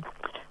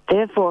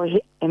 Therefore,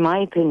 in my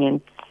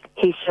opinion,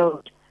 he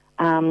showed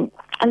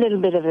a little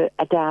bit of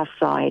a daft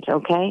side,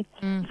 okay?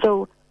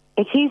 So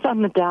if he's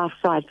on the daft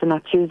side for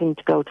not choosing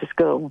to go to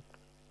school,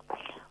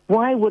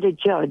 why would a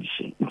judge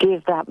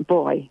give that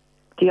boy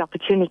the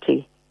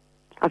opportunity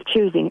of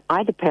choosing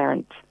either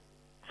parent's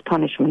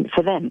punishment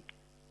for them?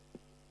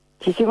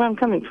 Do you see where I'm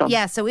coming from?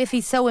 Yeah, so if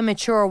he's so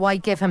immature, why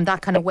give him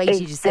that kind of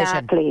weighty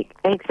decision?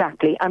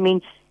 Exactly. I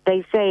mean,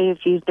 they say if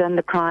you've done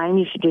the crime,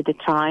 you should do the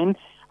time.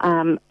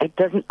 It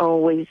doesn't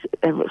always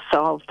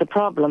solve the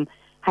problem.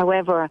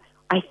 However,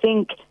 I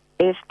think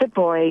if the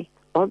boy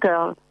or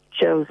girl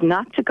chose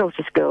not to go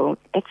to school,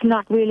 it's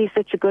not really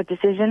such a good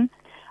decision,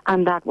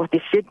 and that what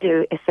they should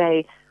do is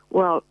say,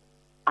 well,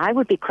 I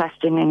would be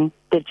questioning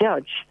the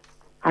judge.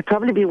 I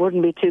probably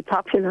wouldn't be too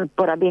popular,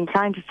 but I'd be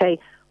inclined to say,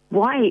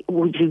 why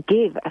would you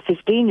give a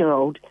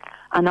 15-year-old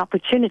an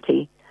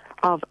opportunity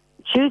of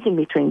choosing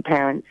between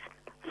parents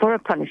for a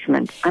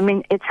punishment? I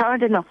mean, it's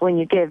hard enough when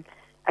you give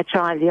a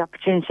child the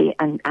opportunity,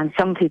 and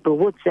some people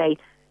would say,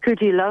 who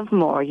do you love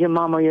more, your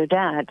mum or your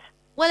dad?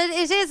 Well,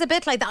 it is a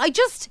bit like that.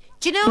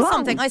 Do you know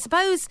something? I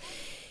suppose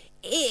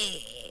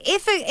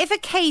if a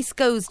case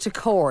goes to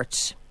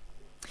court,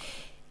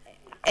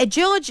 a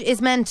judge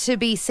is meant to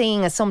be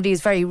seen as somebody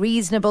who's very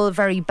reasonable,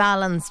 very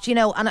balanced,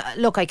 and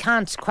look, I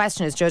can't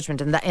question his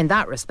judgment in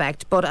that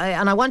respect, but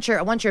I want your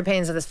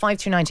opinions of this.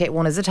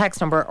 53981 is a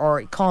text number,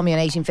 or call me on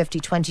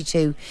 1850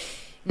 22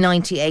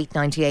 98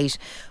 98.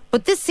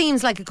 But this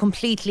seems like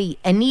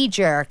a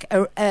knee-jerk,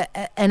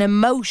 an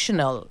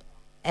emotional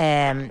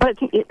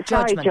judgment.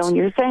 Sorry, Joan,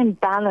 you're saying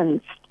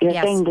balanced. You're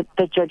saying that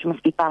the judge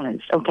must be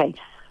balanced. Okay,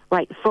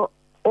 right. For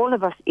all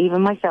of us,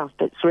 even myself,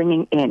 that's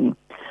ringing in,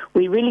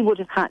 we really would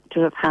have had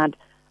to have had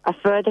a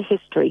further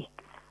history.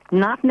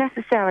 Not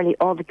necessarily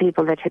all the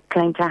people that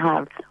claim to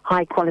have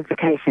high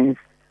qualifications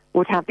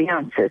would have the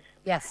answers.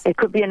 Yes. It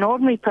could be an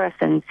ordinary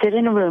person, sit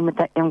in a room with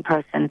that young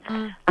person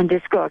and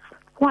discuss,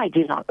 why do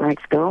you not like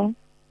school?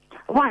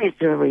 Why is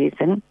there a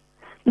reason?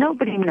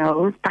 Nobody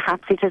knows.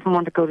 Perhaps he doesn't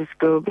want to go to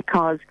school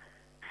because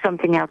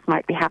something else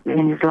might be happening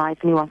in his life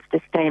and he wants to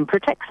stay and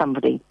protect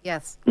somebody.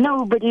 Yes.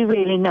 Nobody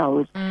really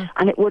knows.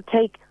 And it would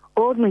take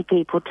ordinary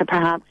people to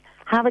perhaps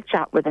have a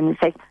chat with him and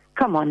say,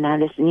 come on now,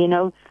 listen,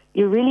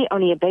 you're really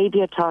only a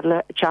baby, a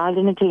toddler, a child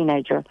and a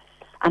teenager.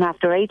 And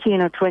after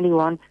 18 or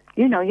 21,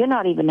 you're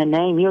not even a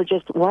name. You're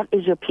just, what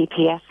is your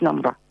PPS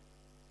number?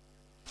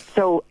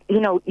 So,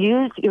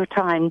 use your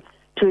time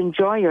to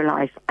enjoy your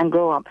life and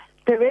grow up.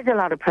 There is a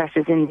lot of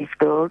pressures in these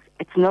schools.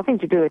 It's nothing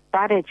to do with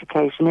bad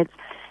education. It's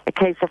a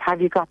case of,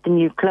 have you got the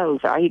new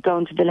clothes? Are you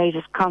going to the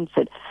latest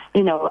concert?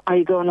 You know, are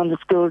you going on the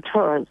school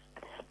tours?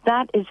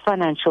 That is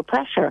financial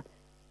pressure.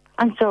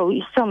 And so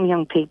some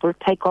young people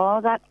take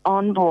all that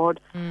on board,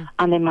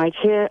 and they might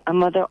hear a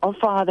mother or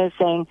father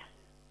saying,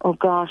 oh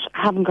gosh,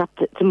 I haven't got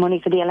the money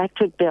for the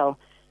electric bill.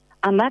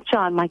 And that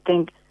child might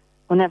think,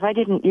 whenever I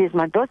didn't use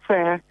my bus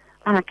fare,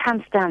 and I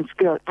can't stand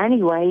school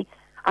anyway,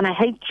 and I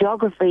hate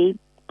geography,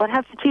 but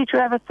has the teacher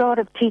ever thought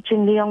of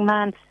teaching the young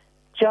man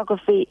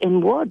geography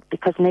in wood,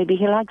 because maybe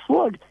he likes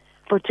wood?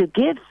 But to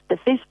give the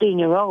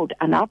 15-year-old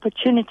an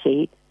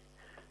opportunity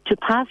to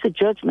pass a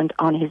judgment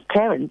on his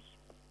parents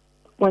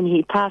when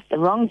he passed a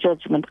wrong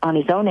judgment on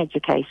his own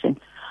education,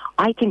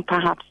 I think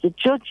perhaps the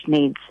judge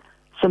needs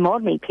some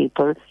ordinary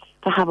people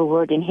to have a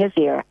word in his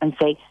ear and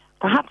say,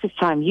 perhaps it's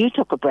time you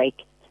took a break,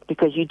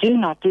 because you do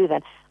not do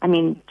that. I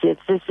mean, does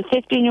the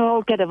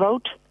 15-year-old get a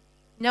vote?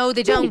 No,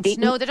 they don't.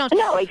 No, they don't.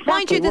 No, exactly.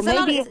 Mind you, there's a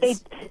lot of...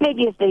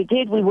 Maybe if they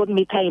did, we wouldn't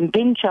be paying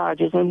bin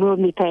charges, and we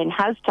wouldn't be paying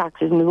house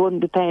taxes, and we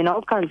wouldn't be paying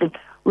all kinds of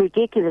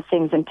ridiculous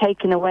things and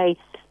taking away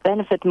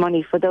benefit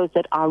money for those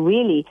that are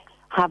really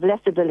have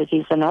less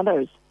abilities than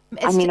others.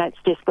 It's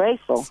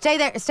disgraceful. Stay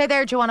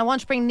there, Joanna. I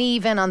want to bring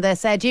Niamh in on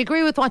this. Do you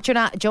agree with what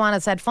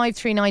Joanna said?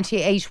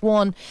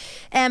 53981.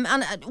 And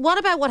what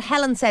about what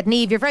Helen said?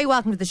 Niamh, you're very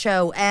welcome to the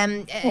show.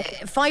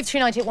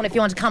 53981 if you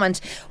want to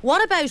comment.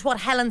 What about what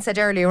Helen said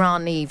earlier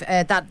on, Niamh?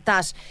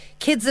 That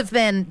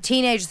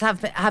teenagers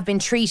have been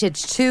treated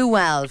too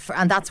well,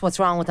 and that's what's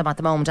wrong with them at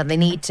the moment, and they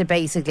need to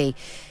basically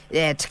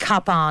to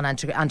cop on and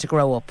to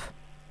grow up.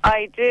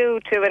 I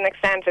do, to an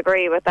extent,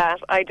 agree with that.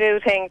 I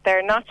do think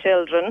they're not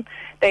children.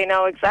 They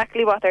know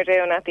exactly what they're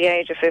doing at the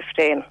age of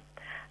 15.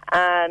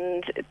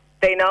 And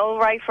they know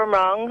right from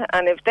wrong.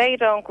 And if they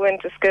don't go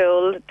into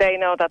school, they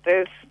know that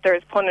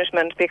there's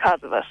punishment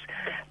because of it.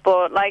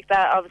 But like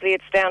that, obviously,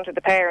 it's down to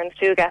the parents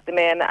to get them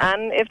in.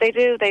 And if they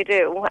do, they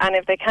do. And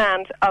if they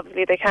can't,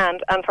 obviously they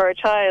can't. And for a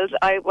child,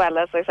 as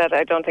I said,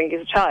 I don't think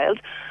he's a child.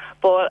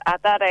 But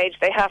at that age,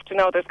 they have to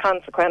know there's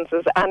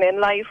consequences. And in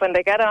life, when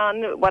they get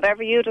on,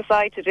 whatever you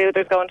decide to do,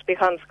 there's going to be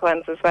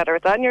consequences, whether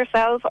it's on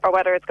yourself or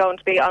whether it's going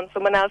to be on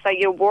someone else that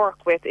you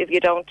work with if you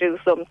don't do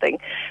something.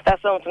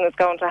 That's something that's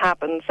going to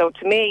happen. So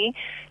to me,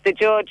 the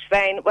judge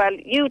saying, well,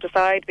 you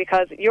decide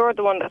because you're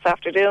the one that's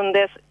after doing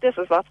this, this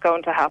is what's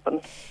going to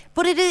happen.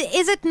 But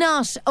is it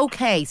not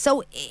okay?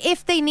 So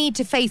if they need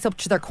to face up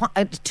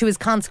to his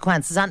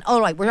consequences, and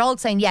all right, we're all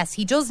saying yes,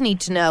 he does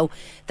need to know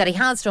that he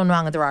has done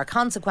wrong and there are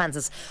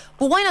consequences.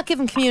 But why not give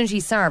him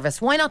community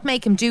service? Why not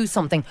make him do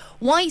something?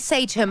 Why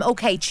say to him,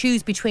 okay,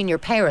 choose between your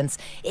parents?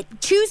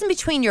 Choosing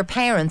between your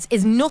parents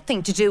is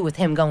nothing to do with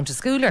him going to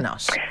school or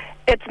not.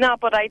 It's not,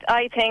 but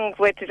I think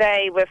with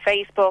today, with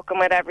Facebook and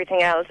with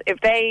everything else, if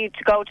they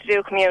go to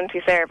do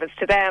community service,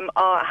 to them,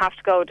 have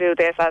to go do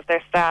this as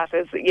their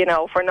status,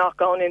 for not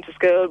going into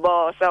school,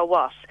 well, so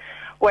what?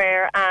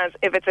 Whereas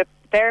if it's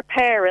their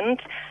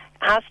parent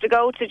has to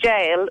go to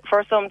jail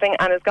for something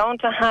and is going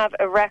to have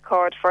a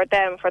record for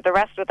them for the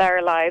rest of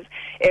their lives,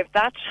 if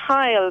that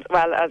child,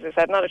 well, as I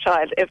said, not a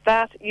child, if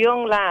that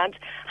young lad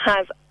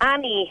has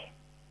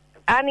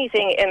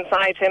anything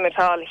inside him at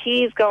all,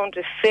 he's going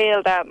to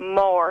feel that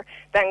more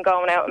than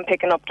going out and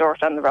picking up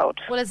dirt on the road.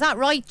 Well, is that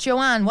right,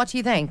 Joanne? What do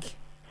you think?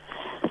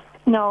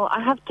 No,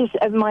 I have to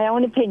say my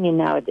own opinion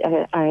now.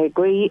 I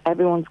agree,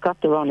 everyone's got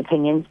their own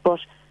opinions,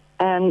 but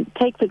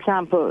take, for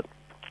example,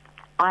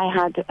 I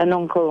had an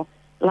uncle,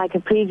 like a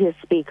previous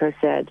speaker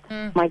said,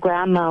 my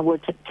grandma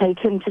would take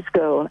him to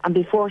school, and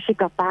before she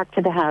got back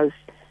to the house,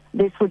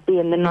 this would be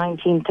in the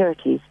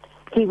 1930s,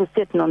 he was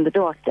sitting on the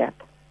doorstep,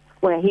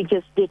 where he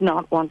just did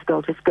not want to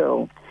go to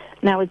school.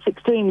 Now, it's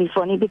extremely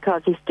funny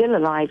because he's still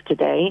alive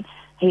today.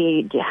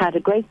 He had a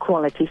great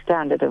quality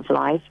standard of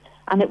life,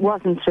 and it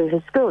wasn't through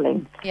his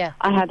schooling. Yeah.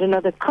 I had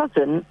another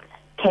cousin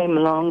came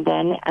along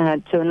then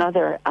to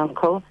another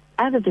uncle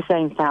out of the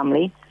same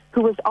family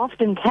who was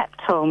often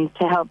kept home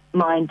to help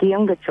mind the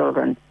younger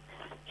children.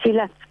 She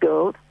left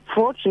school,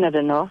 fortunate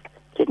enough,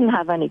 didn't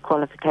have any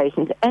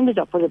qualifications, ended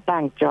up with a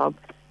bank job,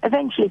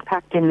 eventually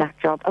packed in that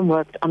job and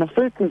worked on a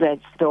fruit and veg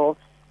store,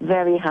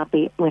 very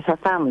happy with her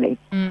family.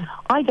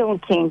 I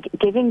don't think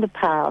giving the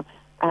power,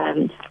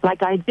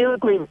 like I do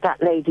agree with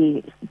that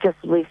lady just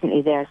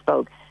recently there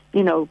spoke,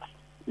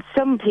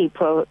 some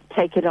people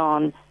take it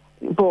on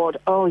board,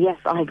 oh yes,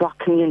 I got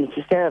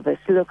community service,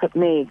 look at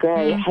me,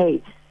 great,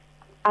 hey.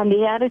 And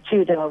the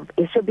attitude of,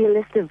 it should be a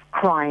list of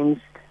crimes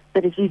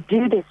that if you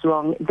do this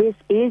wrong, this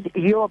is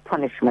your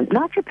punishment,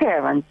 not your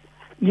parents,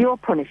 your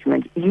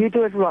punishment, you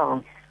do it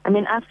wrong. I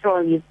mean, after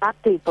all, you've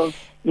got people,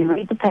 you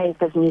read the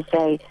papers and you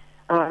say,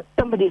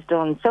 somebody's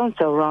done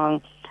so-and-so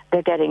wrong,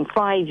 they're getting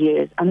 5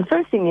 years. And the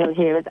first thing you'll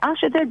hear is,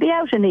 they'll be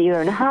out in a year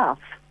and a half.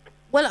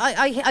 Well,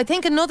 I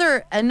think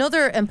another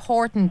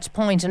important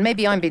point, and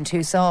maybe I'm being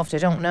too soft, I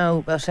don't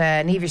know, but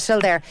Niamh, you're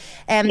still there.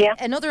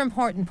 Another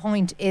important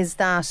point is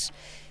that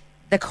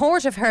the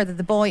court have heard that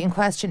the boy in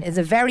question is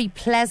a very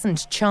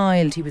pleasant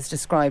child, he was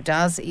described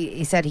as.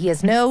 He said he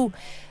has no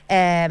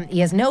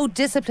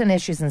discipline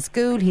issues in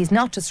school, he's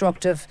not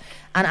disruptive,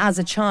 and as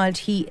a child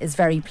he is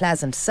very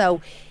pleasant.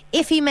 So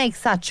If he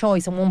makes that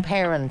choice and one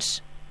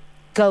parent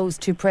goes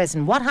to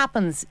prison, what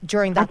happens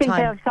during that time?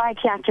 I think they'll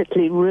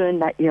psychiatrically ruin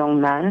that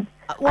young man.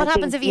 What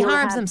happens if he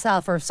harms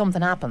himself or if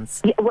something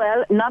happens? Yeah,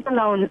 well, not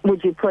alone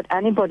would you put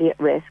anybody at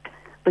risk,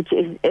 but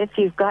if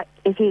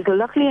he's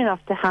lucky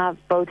enough to have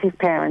both his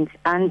parents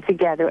and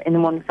together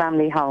in one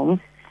family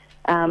home,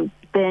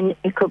 then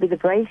it could be the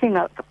breaking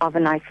up of a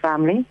nice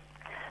family.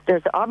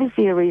 There's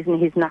obviously a reason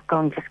he's not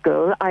going to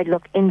school. I'd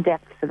look in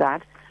depth for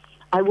that.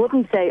 I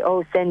wouldn't say,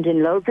 send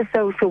in loads of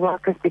social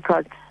workers,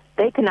 because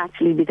they can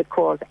actually be the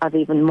cause of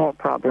even more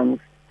problems.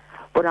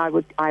 But I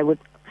would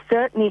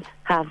certainly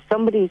have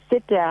somebody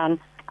sit down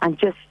and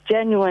just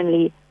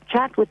genuinely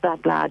chat with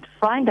that lad,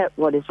 find out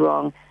what is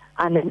wrong,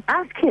 and then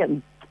ask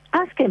him,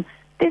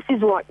 this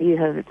is what you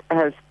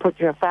have put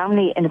your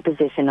family in a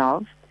position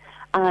of,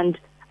 and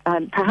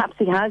perhaps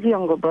he has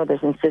younger brothers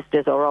and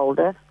sisters or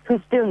older who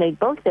still need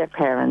both their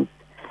parents.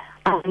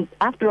 And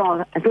after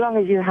all, as long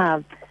as you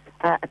have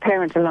a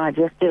parent alive,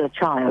 you're still a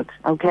child,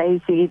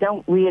 okay? So you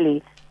don't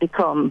really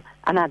become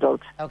an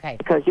adult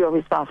because you're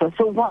responsible.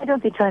 So why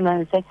don't you turn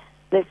around and say,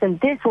 listen,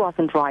 this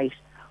wasn't right.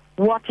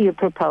 What do you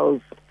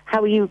propose?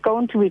 How are you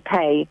going to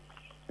repay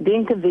the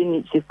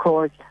inconvenience you've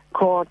caused,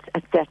 courts,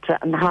 etc.,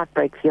 and the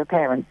heartbreak for your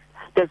parents?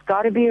 There's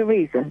got to be a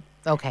reason.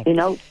 Okay. You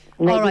know,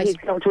 maybe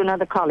he'd go to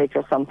another college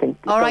or something.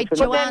 All right,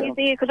 Joanne. But then you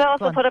see, you could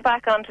also put it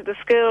back onto the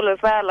school as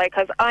well, like,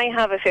 because I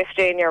have a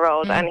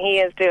 15-year-old and he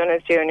is doing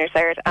his junior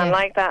cert, and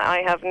like that,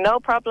 I have no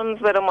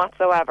problems with him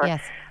whatsoever.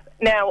 Yes.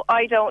 Now,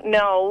 I don't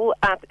know,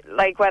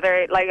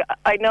 whether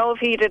I know if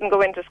he didn't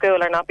go into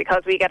school or not,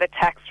 because we get a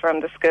text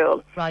from the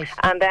school. Right.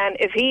 And then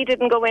if he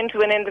didn't go into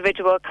an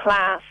individual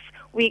class,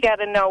 we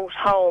get a note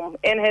home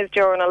in his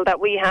journal that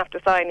we have to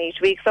sign each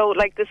week. So,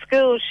 the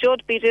school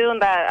should be doing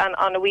that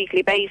on a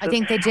weekly basis. I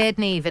think they did,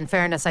 Niamh, in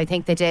fairness. I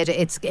think they did.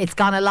 It's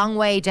gone a long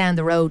way down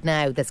the road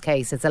now, this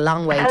case. It's a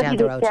long way down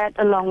the road.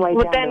 A long way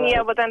down the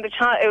road. But then the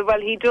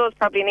child, he does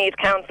probably need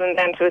counselling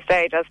then to a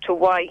stage as to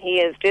why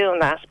he is doing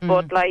that.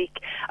 But,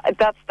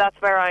 that's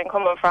where I'm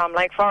coming from.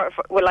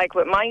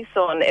 With my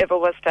son, if it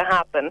was to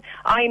happen,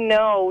 I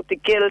know the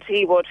guilt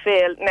he would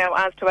feel. Now,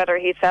 as to whether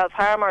he'd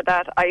self-harm or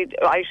that,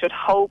 I should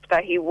hope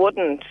that he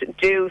wouldn't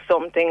do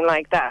something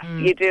like that.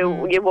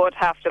 You would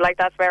have to,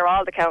 that's where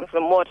all the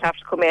counselling would have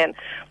to come in.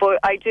 But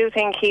I do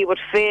think he would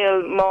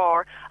feel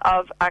more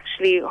of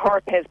actually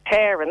hurting his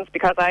parents,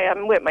 because I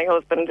am with my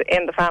husband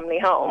in the family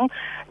home,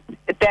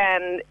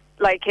 than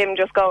him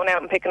just going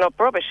out and picking up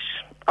rubbish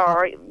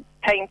or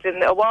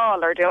painting a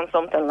wall or doing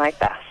something like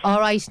that. All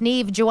right,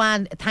 Niamh,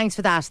 Joanne, thanks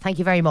for that. Thank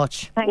you very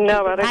much. Thanks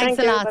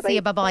a lot. See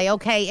you. Bye-bye.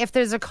 Okay, if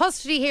there's a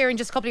custody hearing,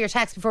 just a couple of your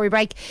texts before we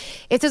break.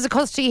 If there's a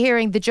custody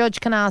hearing, the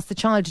judge can ask the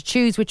child to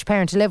choose which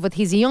parent to live with.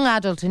 He's a young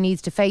adult who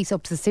needs to face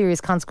up to the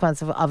serious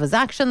consequence of his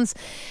actions.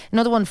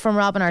 Another one from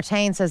Robin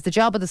Artane says, the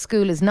job of the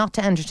school is not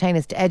to entertain,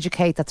 it's to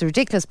educate. That's a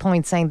ridiculous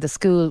point, saying the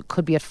school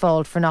could be at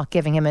fault for not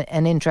giving him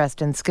an interest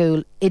in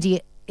school.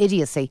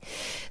 Idiocy,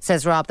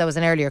 says Rob. That was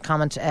an earlier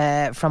comment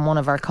from one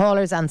of our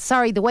callers. And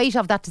sorry, the weight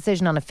of that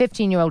decision on a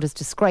 15-year-old is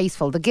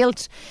disgraceful. The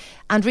guilt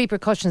and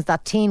repercussions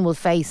that teen will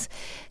face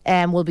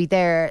will be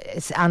there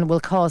and will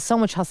cause so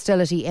much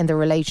hostility in the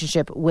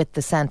relationship with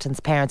the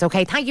sentenced parents.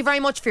 Okay, thank you very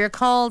much for your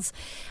calls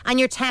and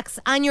your texts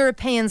and your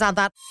opinions on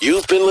that.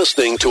 You've been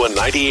listening to a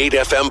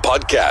 98FM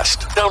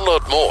podcast.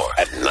 Download more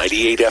at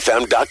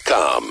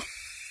 98fm.com.